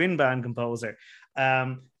or a wind band composer.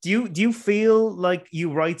 Do you feel like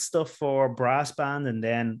you write stuff for brass band and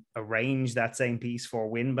then arrange that same piece for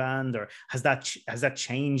wind band, or has that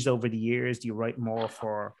changed over the years? Do you write more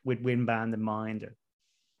with wind band in mind? Or?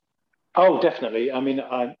 Oh, definitely. I mean,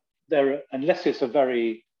 unless it's a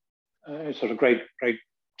very sort of grade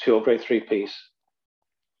 2 or grade 3 piece,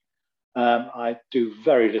 I do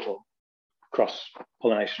very little cross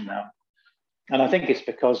pollination now, and I think it's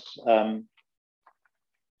because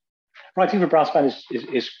writing for brass band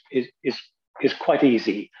is quite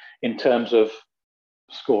easy in terms of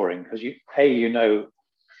scoring, because you know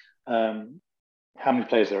how many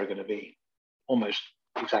players there are going to be, almost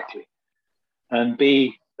exactly, and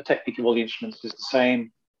B, the technique of all the instruments is the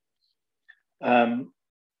same.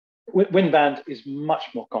 Wind band is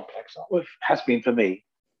much more complex. It has been for me,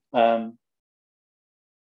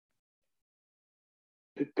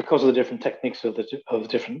 because of the different techniques of the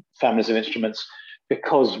different families of instruments.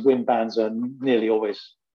 Because wind bands are nearly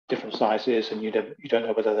always different sizes, and you don't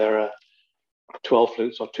know whether there are 12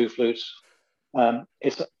 flutes or 2 flutes.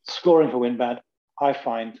 It's scoring for wind band, I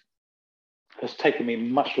find, has taken me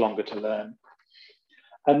much longer to learn,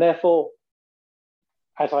 and therefore,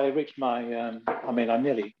 as I reach my, I'm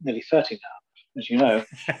nearly 30 now, as you know.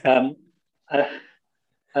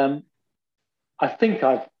 I think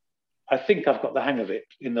I've got the hang of it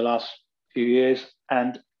in the last few years,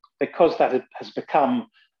 and because that has become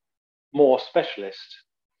more specialist,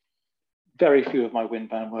 very few of my wind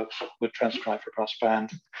band works would transcribe for brass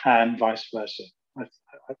band, and vice versa.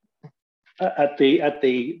 At the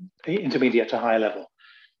intermediate to higher level,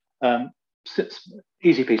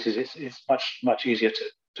 easy pieces it's much easier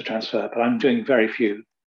to transfer, but I'm doing very few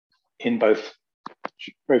pieces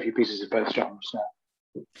in both genres now.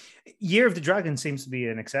 Year of the Dragon seems to be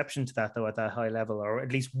an exception to that, though, at that high level, or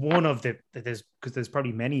at least one of there's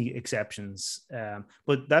probably many exceptions,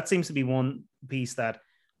 but that seems to be one piece that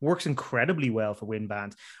works incredibly well for wind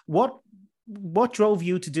band. What drove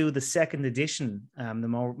you to do the second edition,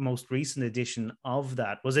 the most recent edition of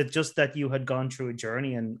that? Was it just that you had gone through a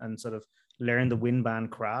journey and sort of learned the wind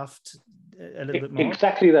band craft a little bit more?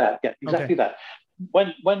 Exactly that. Yeah, exactly that.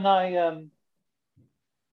 When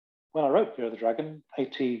I wrote Year of the Dragon,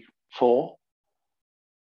 1984,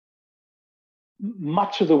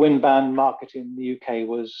 much of the wind band market in the UK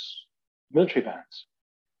was military bands.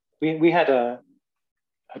 We had a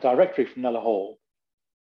directory from Kneller Hall,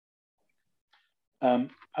 and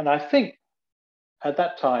I think at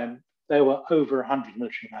that time there were over 100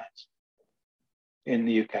 military bands in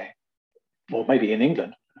the UK, or maybe in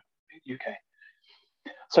England, UK.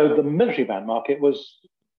 So the military band market was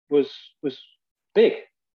big.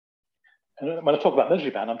 And when I talk about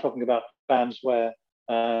military band, I'm talking about bands where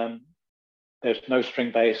there's no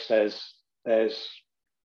string bass, there's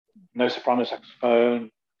no soprano saxophone,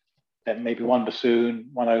 then maybe one bassoon,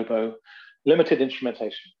 one oboe, limited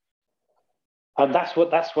instrumentation. And that's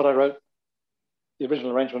what I wrote the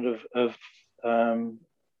original arrangement of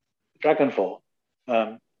Dragon for.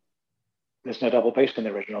 There's no double bass in the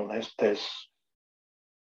original. It's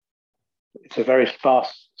a very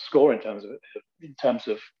sparse score in terms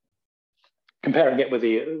of comparing it with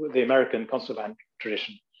the American concert band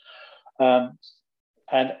tradition. And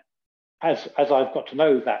as I've got to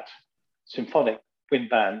know that symphonic wind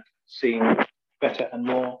band scene better and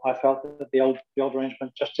more, I felt that the old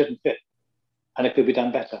arrangement just didn't fit, and it could be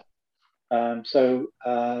done better. So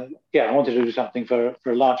I wanted to do something for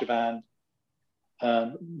a larger band,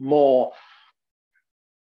 more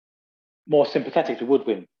sympathetic to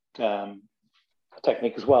woodwind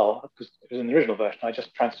technique as well, because in the original version I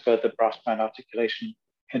just transferred the brass band articulation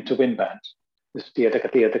into wind band. This dia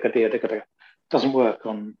doesn't work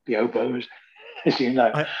on the oboes, as you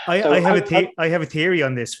know. I have a theory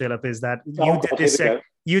on this, Philip, is that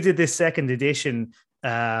you did this second edition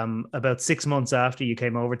about 6 months after you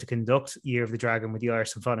came over to conduct Year of the Dragon with the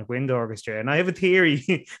Irish Symphonic Wind Orchestra, and I have a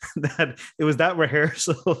theory that it was that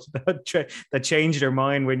rehearsal that changed your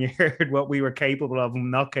mind when you heard what we were capable of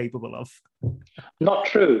and not capable of. Not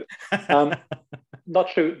true. Not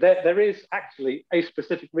true. There is actually a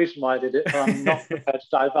specific reason why I did it, but I'm not prepared to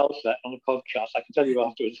divulge that on the podcast. I can tell you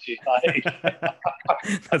afterwards.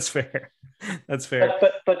 That's fair. That's fair.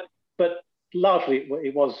 But largely,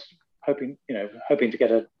 it was hoping to get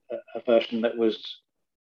a version that was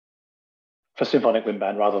for symphonic wind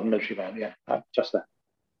band rather than military band. Yeah, just that.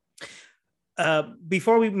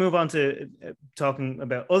 Before we move on to talking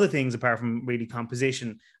about other things apart from really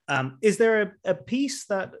composition, is there a piece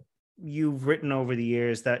that you've written over the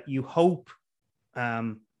years that you hope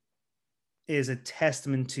is a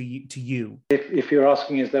testament to you? If you're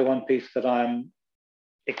asking, is there one piece that I'm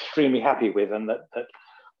extremely happy with and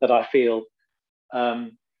that I feel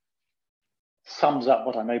sums up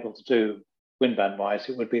what I'm able to do wind band wise,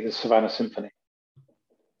 it would be the Savannah Symphony,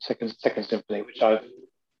 second symphony, which I've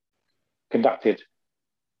conducted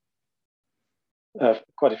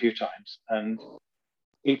quite a few times, and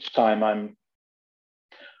each time I'm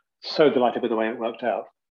so delighted with the way it worked out.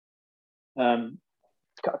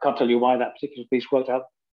 I can't tell you why that particular piece worked out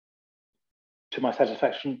to my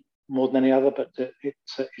satisfaction more than any other, but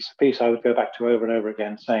it's a piece I would go back to over and over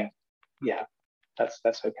again, saying, "Yeah, that's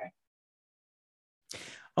okay."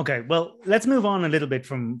 Okay, well, let's move on a little bit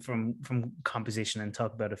from composition and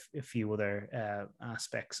talk about a few other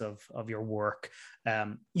aspects of your work.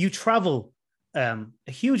 You travel a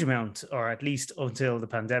huge amount, or at least until the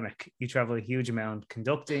pandemic, you travel a huge amount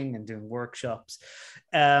conducting and doing workshops.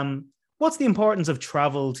 What's the importance of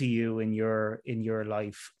travel to you in your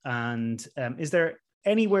life? And is there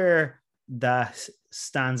anywhere that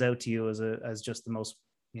stands out to you as just the most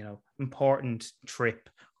important trip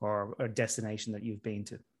or destination that you've been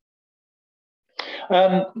to?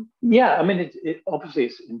 Yeah, I mean, obviously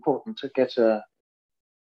it's important to get a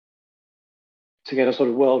sort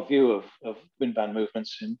of world view of wind band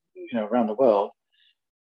movements in around the world.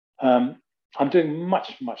 I'm doing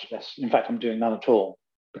much less. In fact, I'm doing none at all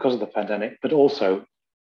because of the pandemic. But also,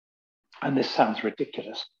 and this sounds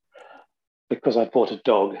ridiculous, because I bought a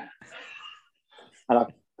dog,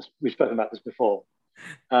 and we've spoken about this before.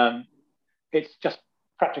 It's just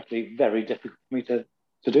practically very difficult for me to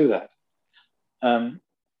do that.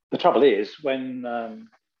 The trouble is, when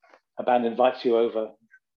a band invites you over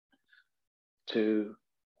to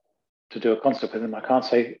do a concert with them, I can't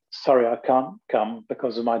say, sorry, I can't come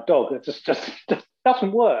because of my dog. It just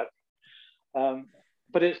doesn't work.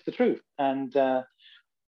 But it's the truth. And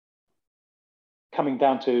coming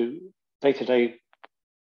down to day-to-day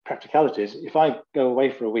practicalities, if I go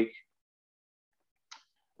away for a week,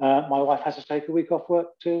 my wife has to take a week off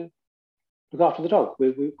work to look after the dog.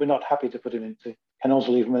 We're not happy to put him into kennels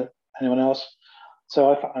or leave him with anyone else.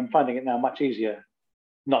 So I'm finding it now much easier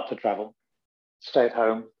not to travel, stay at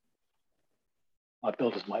home. My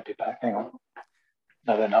builders might be back. Hang on.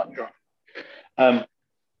 No, they're not.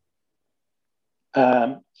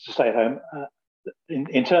 To stay at home.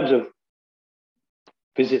 In terms of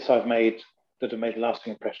visits I've made that have made a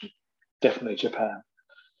lasting impression, definitely Japan.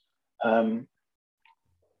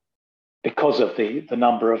 Because of the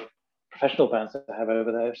number of professional bands that I have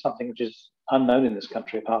over there, something which is unknown in this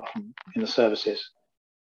country apart from in the services.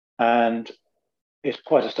 And it's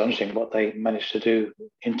quite astonishing what they managed to do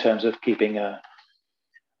in terms of keeping there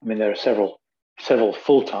are several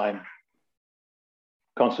full-time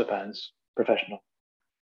concert bands, professional,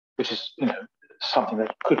 which is something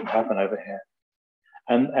that couldn't happen over here.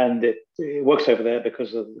 And it works over there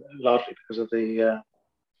largely because of the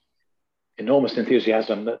enormous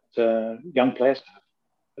enthusiasm that young players have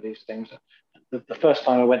for these things. The first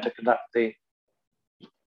time I went to conduct the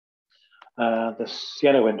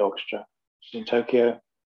Siena Wind Orchestra, which is in Tokyo,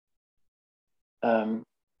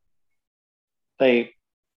 they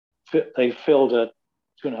filled a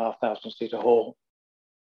 2,500 seater hall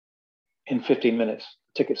in 15 minutes.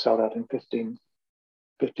 The tickets sold out in 15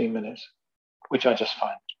 minutes, which I just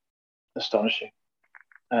find astonishing.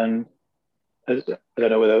 And I don't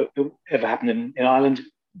know whether it ever happened in Ireland. It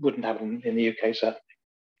wouldn't happen in the UK, certainly.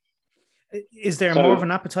 Is there more of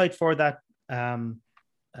an appetite for that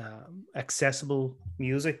accessible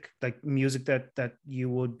music, like music that you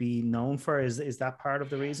would be known for? Is that part of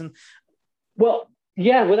the reason? Well,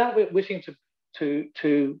 yeah. Without wishing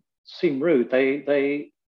to seem rude,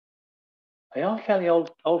 they are fairly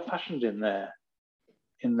old-fashioned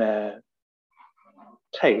in their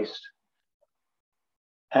taste.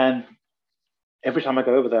 And every time I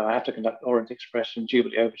go over there, I have to conduct Orient Express and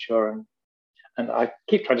Jubilee Overture, and I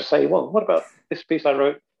keep trying to say, well, what about this piece I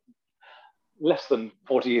wrote less than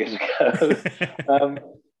 40 years ago?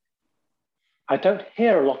 I don't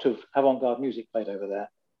hear a lot of avant-garde music played over there.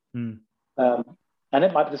 Mm. And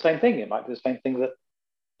it might be the same thing. It might be the same thing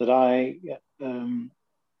that I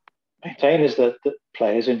maintain, is that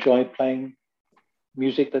players enjoy playing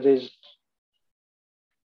music that is,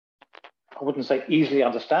 I wouldn't say easily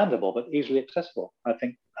understandable, but easily accessible. I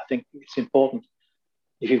think it's important.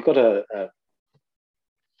 If you've got a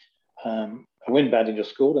wind band in your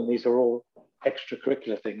school, and these are all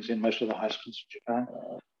extracurricular things in most of the high schools in Japan,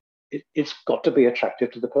 it's got to be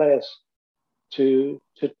attractive to the players to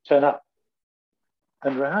turn up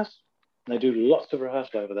and rehearse. And they do lots of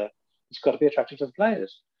rehearsal over there. It's got to be attractive to the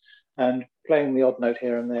players. And playing the odd note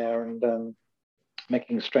here and there, and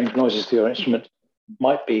making strange noises to your instrument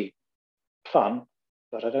might be fun,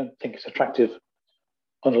 but I don't think it's attractive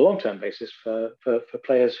on a long-term basis for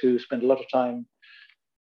players who spend a lot of time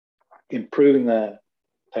improving their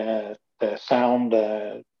sound,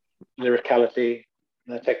 their lyricality,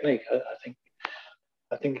 their technique.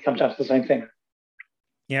 I think it comes down to the same thing.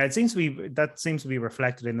 Yeah, it seems to be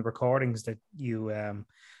reflected in the recordings that you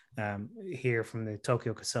hear from the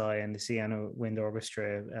Tokyo Kasai and the Siena Wind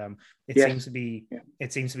Orchestra. It Yes. seems to be. Yeah.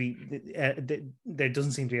 It seems to be. There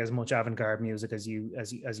doesn't seem to be as much avant-garde music as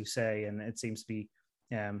you say, and it seems to be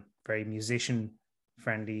very musician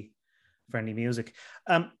friendly music.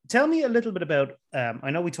 Tell me a little bit about. I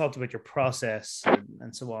know we talked about your process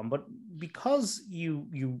and so on, but because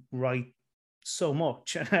you write so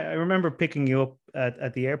much. I remember picking you up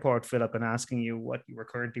at the airport, Philip, and asking you what you were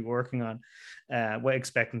currently working on,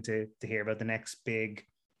 expecting to hear about the next big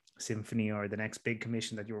symphony or the next big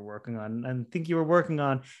commission that you were working on. And I think you were working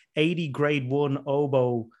on 80 grade 1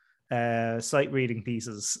 oboe sight reading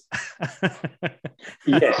pieces.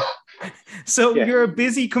 Yes. So yes. You're a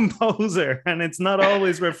busy composer, and it's not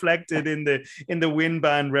always reflected in the wind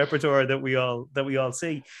band repertoire that we all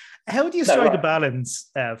see. How do you strike a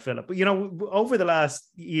balance, Philip? You know, over the last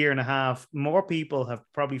year and a half, more people have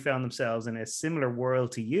probably found themselves in a similar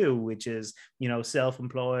world to you, which is, you know,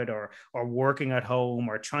 self-employed or working at home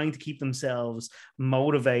or trying to keep themselves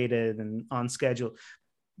motivated and on schedule.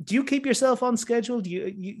 Do you keep yourself on schedule? Do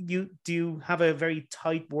you have a very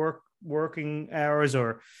tight working hours,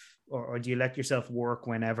 or do you let yourself work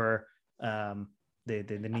whenever the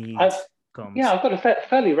need comes? Yeah, I've got a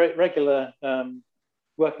fairly regular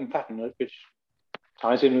working pattern, which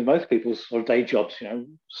ties in with most people's sort of day jobs. You know,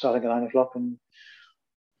 starting at 9 o'clock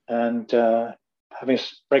and having a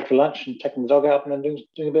break for lunch and taking the dog out and then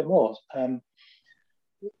doing a bit more.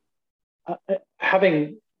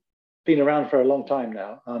 Having been around for a long time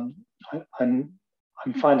now, I'm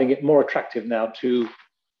finding it more attractive now to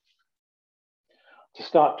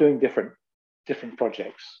start doing different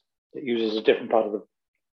projects that uses a different part of the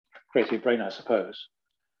creative brain, I suppose.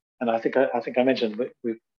 And I think I mentioned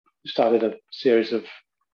we've started a series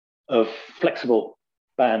of flexible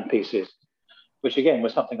band pieces, which again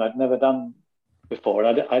was something I'd never done before.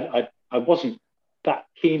 And I wasn't that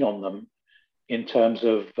keen on them in terms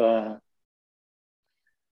of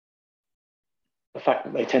the fact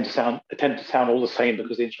that they tend to sound all the same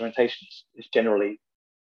because the instrumentation is generally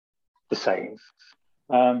the same.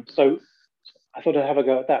 So I thought I'd have a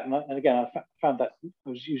go at that, and again, I found that I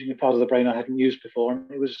was using a part of the brain I hadn't used before,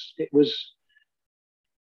 and it was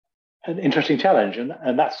an interesting challenge,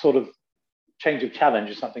 and that sort of change of challenge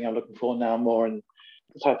is something I'm looking for now more in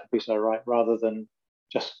the type of piece I write, rather than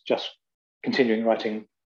just continuing writing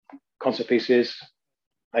concert pieces.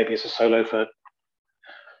 Maybe it's a solo for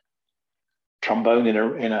trombone in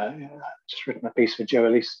a just written a piece for Joe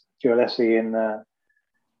Alessi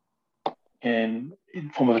in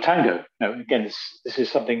form of a tango. No, again, this is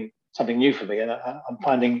something new for me, and I'm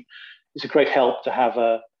finding it's a great help to have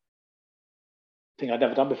a thing I'd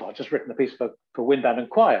never done before. I've just written a piece for wind band and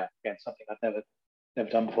choir, again, something I've never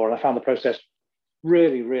done before, and I found the process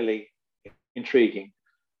really, really intriguing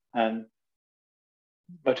and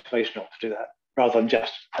motivational to do that, rather than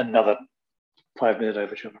just another 5-minute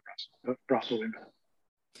overture for brass or wind band.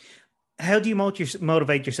 How do you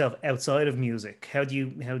motivate yourself outside of music? How do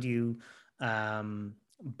you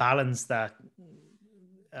balance that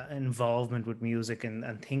involvement with music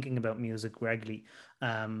and thinking about music regularly?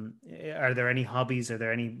 Are there any hobbies? Are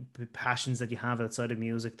there any passions that you have outside of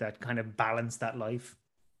music that kind of balance that life?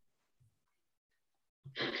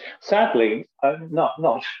 Sadly, not.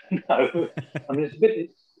 No. I mean,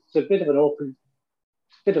 it's a bit of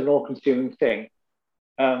an all-consuming thing.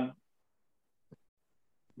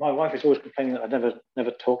 My wife is always complaining that I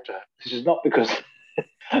never talk to her. This is not because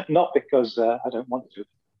I don't want to.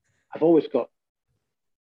 I've always got.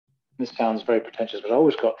 This sounds very pretentious, but I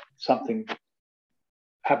always got something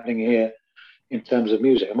happening here in terms of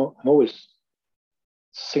music. I'm always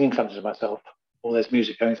singing something to myself, or there's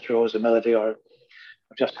music going through, or there's a melody, or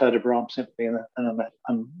I've just heard a Brahms symphony and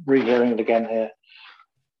I'm rehearing it again here.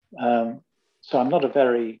 So I'm not a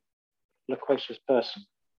very loquacious person,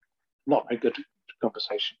 not very good at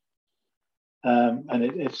conversation. And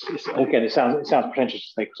it's again, it sounds pretentious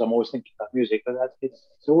to say because I'm always thinking about music, but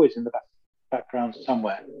it's always in the background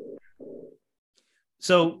somewhere.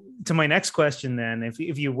 So to my next question then, if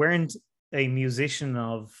you weren't a musician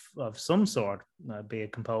of some sort, be a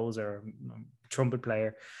composer, trumpet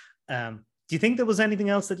player, do you think there was anything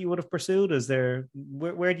else that you would have pursued?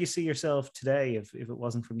 Where do you see yourself today if it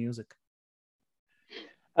wasn't for music?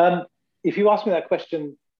 If you asked me that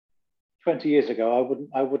question 20 years ago,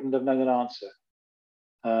 I wouldn't have known an answer.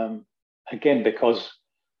 Again, because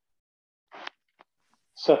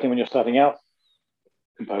certainly when you're starting out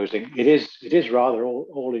composing, it is rather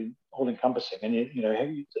all encompassing, and you know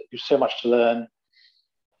there's so much to learn,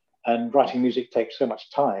 and writing music takes so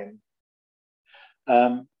much time.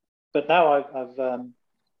 But now I've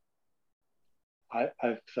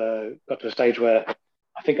got to a stage where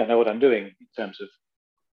I think I know what I'm doing in terms of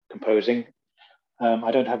composing.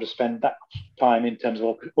 I don't have to spend that much time in terms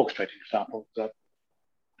of orchestrating, for example, because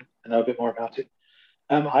I know a bit more about it.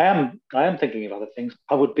 I am thinking of other things.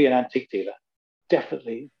 I would be an antique dealer,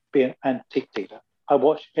 definitely be an antique dealer. I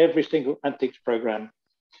watch every single antiques program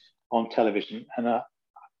on television, and I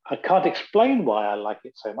can't explain why I like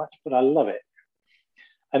it so much, but I love it.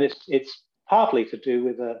 And it's partly to do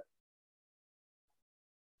with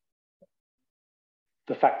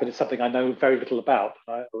the fact that it's something I know very little about.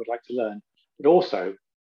 I would like to learn, but also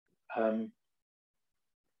when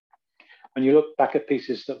you look back at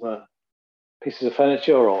pieces that were pieces of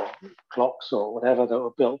furniture or clocks or whatever that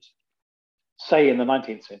were built, say in the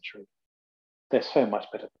 19th century, they're so much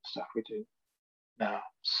better than the stuff we do now.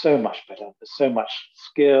 So much better. There's so much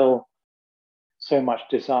skill, so much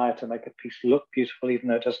desire to make a piece look beautiful, even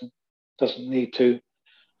though it doesn't need to.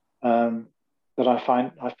 That I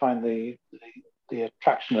find the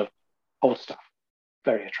attraction of old stuff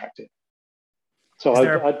very attractive. So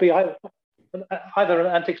I'd be either an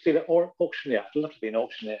antiques dealer or auctioneer. I'd love to be an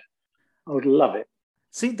auctioneer. I would love it.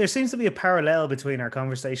 See, there seems to be a parallel between our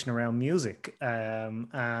conversation around music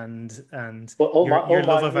and your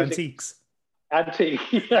love of antiques.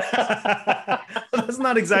 Antique. That's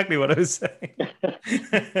not exactly what I was saying.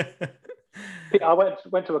 I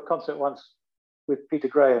went to a concert once with Peter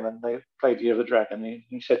Graham, and they played Year of the Dragon.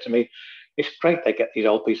 He said to me, "It's great they get these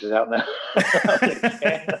old pieces out now."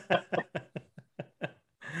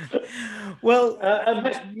 Well,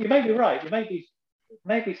 you may be right. It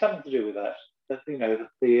may be something to do with that. That you know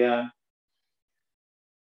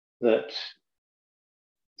that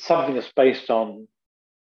something that's based on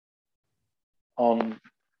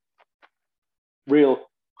real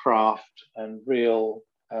craft and real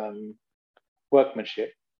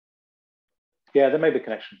workmanship. Yeah, there may be a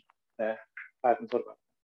connection there. I hadn't thought about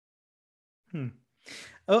it.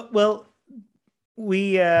 Oh, well,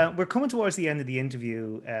 we're coming towards the end of the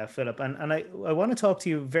interview, Philip, and I want to talk to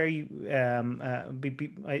you very.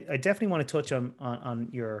 I definitely want to touch on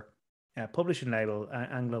your publishing label,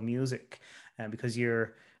 Anglo Music, because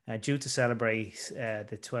you're due to celebrate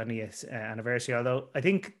the 20th anniversary. Although I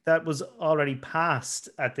think that was already passed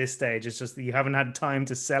at this stage. It's just that you haven't had time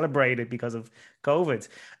to celebrate it because of COVID.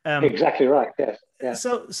 Exactly right. Yes. Yeah.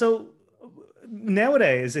 So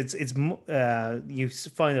nowadays, it's you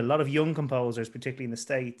find a lot of young composers, particularly in the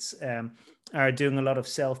States, are doing a lot of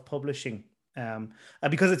self-publishing,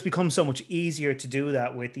 because it's become so much easier to do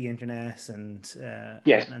that with the internet and so on.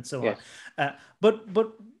 Yes. But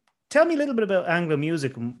tell me a little bit about Anglo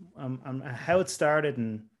Music and how it started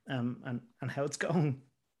and how it's going.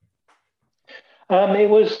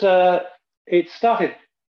 It started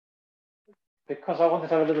because I wanted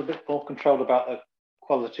to have a little bit more control about the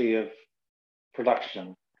quality of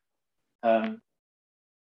production. I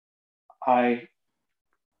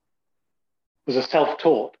was a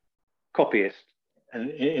self-taught copyist, and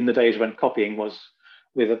in the days when copying was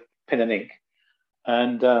with a pen and ink,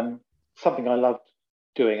 and something I loved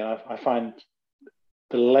doing. I find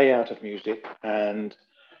the layout of music and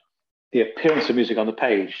the appearance of music on the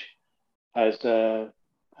page as a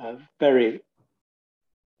very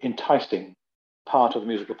enticing part of the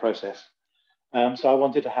musical process. So I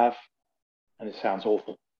wanted to have, and it sounds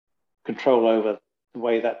awful, control over the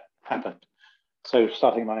way that happened. So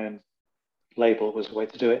starting my own label was a way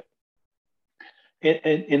to do it.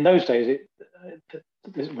 In those days,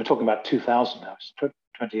 we're talking about 2000 now, it's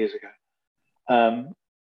 20 years ago.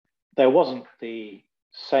 There wasn't the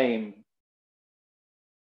same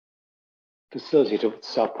facility to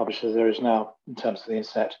self-publish as there is now in terms of the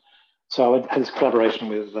internet. So I had this collaboration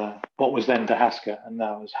with what was then Dahaska and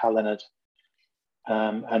now is Hal Leonard.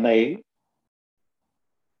 And they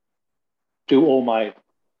do all my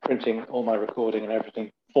printing, all my recording and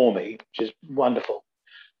everything for me, which is wonderful.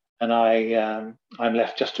 And I'm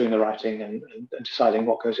left just doing the writing and deciding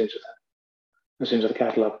what goes into the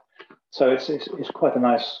catalogue. So it's quite a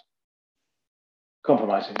nice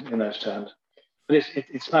compromise in those terms. But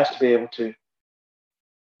it's nice to be able to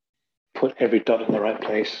put every dot in the right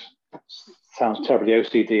place. Sounds terribly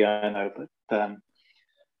OCD, I know, but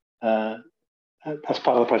that's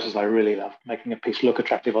part of the process I really love, making a piece look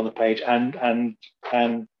attractive on the page and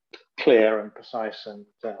clear and precise, and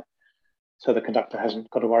so the conductor hasn't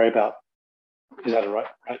got to worry about is that a right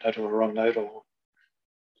note or a wrong note, or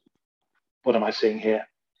what am I seeing here?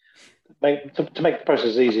 To make the process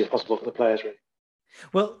as easy as possible for the players, really.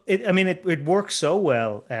 Well, it works so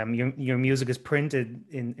well. Your music is printed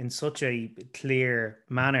in such a clear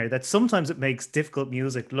manner that sometimes it makes difficult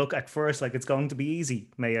music look at first like it's going to be easy.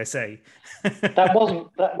 May I say? That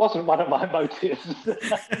wasn't one of my motives.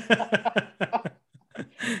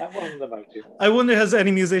 That wasn't the motive. I wonder, has any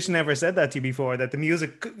musician ever said that to you before? That the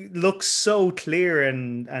music looks so clear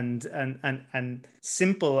and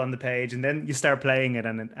simple on the page, and then you start playing it,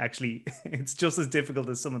 and it's just as difficult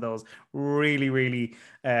as some of those really, really.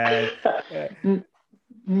 No,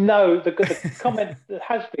 the comment that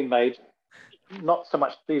has been made, not so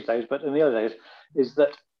much these days, but in the other days, is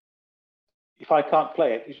that if I can't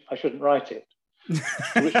play it, I shouldn't write it.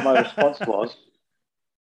 To which my response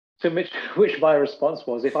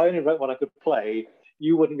was. If I only wrote what I could play,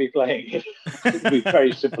 you wouldn't be playing it. It would be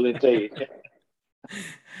very simple indeed.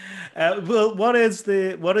 Well, what is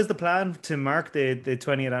the plan to mark the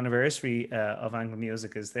 20th anniversary of Angler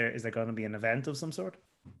Music? Is there going to be an event of some sort?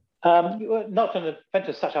 Not an event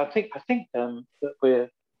as such. I think that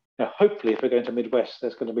we're hopefully, if we're going to Midwest,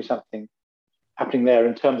 there's going to be something happening there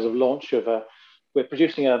in terms of launch of we're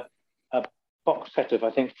producing a box set of,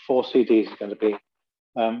 I think, 4 CDs are going to be.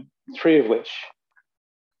 3 of which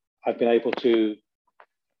I've been able to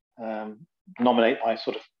nominate my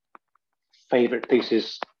sort of favourite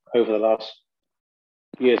pieces over the last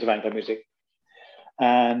years of Anglo music.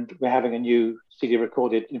 And we're having a new CD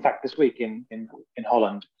recorded, in fact, this week in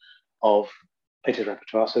Holland, of latest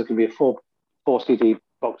repertoire. So there's going to be a 4 CD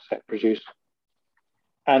box set produced.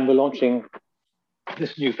 And we're launching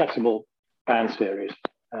this new flexible band series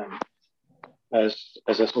as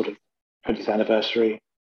a sort of 20th anniversary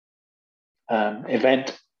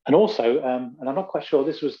event, and also, and I'm not quite sure.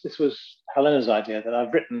 This was Helena's idea, that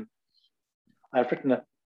I've written a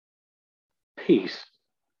piece,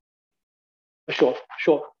 a short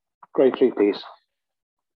grade 3 piece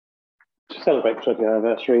to celebrate the 20th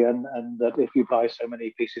anniversary, and that if you buy so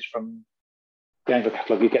many pieces from the Anglo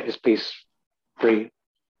catalogue, you get this piece free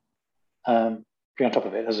on top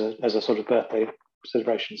of it as a sort of birthday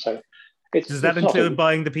celebration. So. Does that include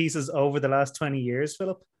buying the pieces over the last 20 years,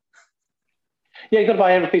 Philip? Yeah, you've got to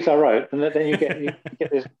buy every piece I wrote, and then you get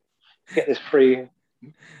this free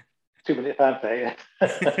 2-minute fanfare.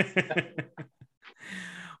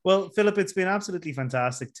 Well, Philip, it's been absolutely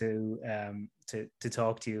fantastic to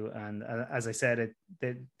talk to you. And as I said,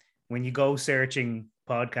 when you go searching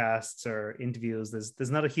podcasts or interviews,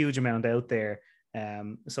 there's not a huge amount out there.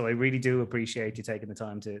 So I really do appreciate you taking the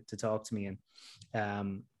time to talk to me.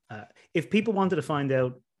 And if people wanted to find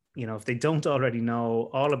out, if they don't already know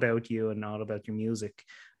all about you and all about your music,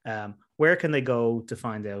 where can they go to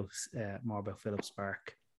find out more about Philip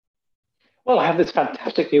Sparke? Well, I have this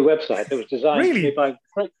fantastic new website that was designed by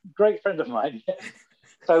a great friend of mine.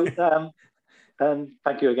 So, and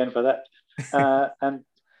thank you again for that. And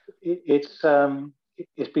it's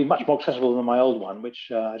been much more accessible than my old one,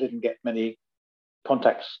 which I didn't get many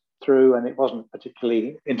contacts through, and it wasn't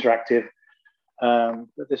particularly interactive.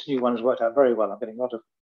 But this new one has worked out very well. I'm getting a lot of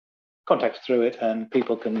contacts through it, and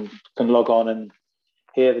people can log on and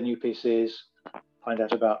hear the new pieces, find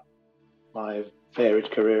out about my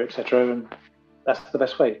varied career, etc. And that's the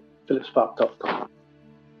best way. philipsparke.com.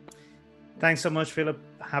 Thanks so much, Philip.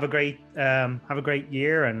 Have a great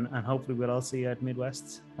year, and hopefully we'll all see you at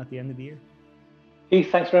Midwest at the end of the year.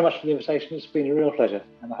 Keith, thanks very much for the invitation. It's been a real pleasure,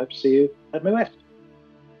 and I hope to see you at Midwest.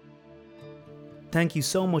 Thank you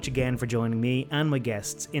so much again for joining me and my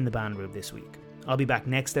guests in the band room this week. I'll be back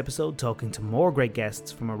next episode talking to more great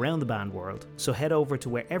guests from around the band world, so head over to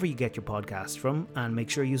wherever you get your podcasts from and make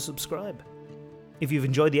sure you subscribe. If you've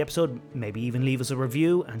enjoyed the episode, maybe even leave us a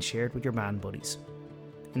review and share it with your band buddies.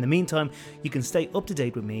 In the meantime, you can stay up to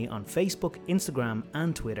date with me on Facebook, Instagram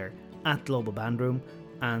and Twitter at Global Bandroom,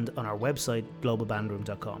 and on our website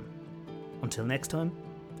globalbandroom.com. Until next time,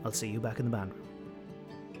 I'll see you back in the band room.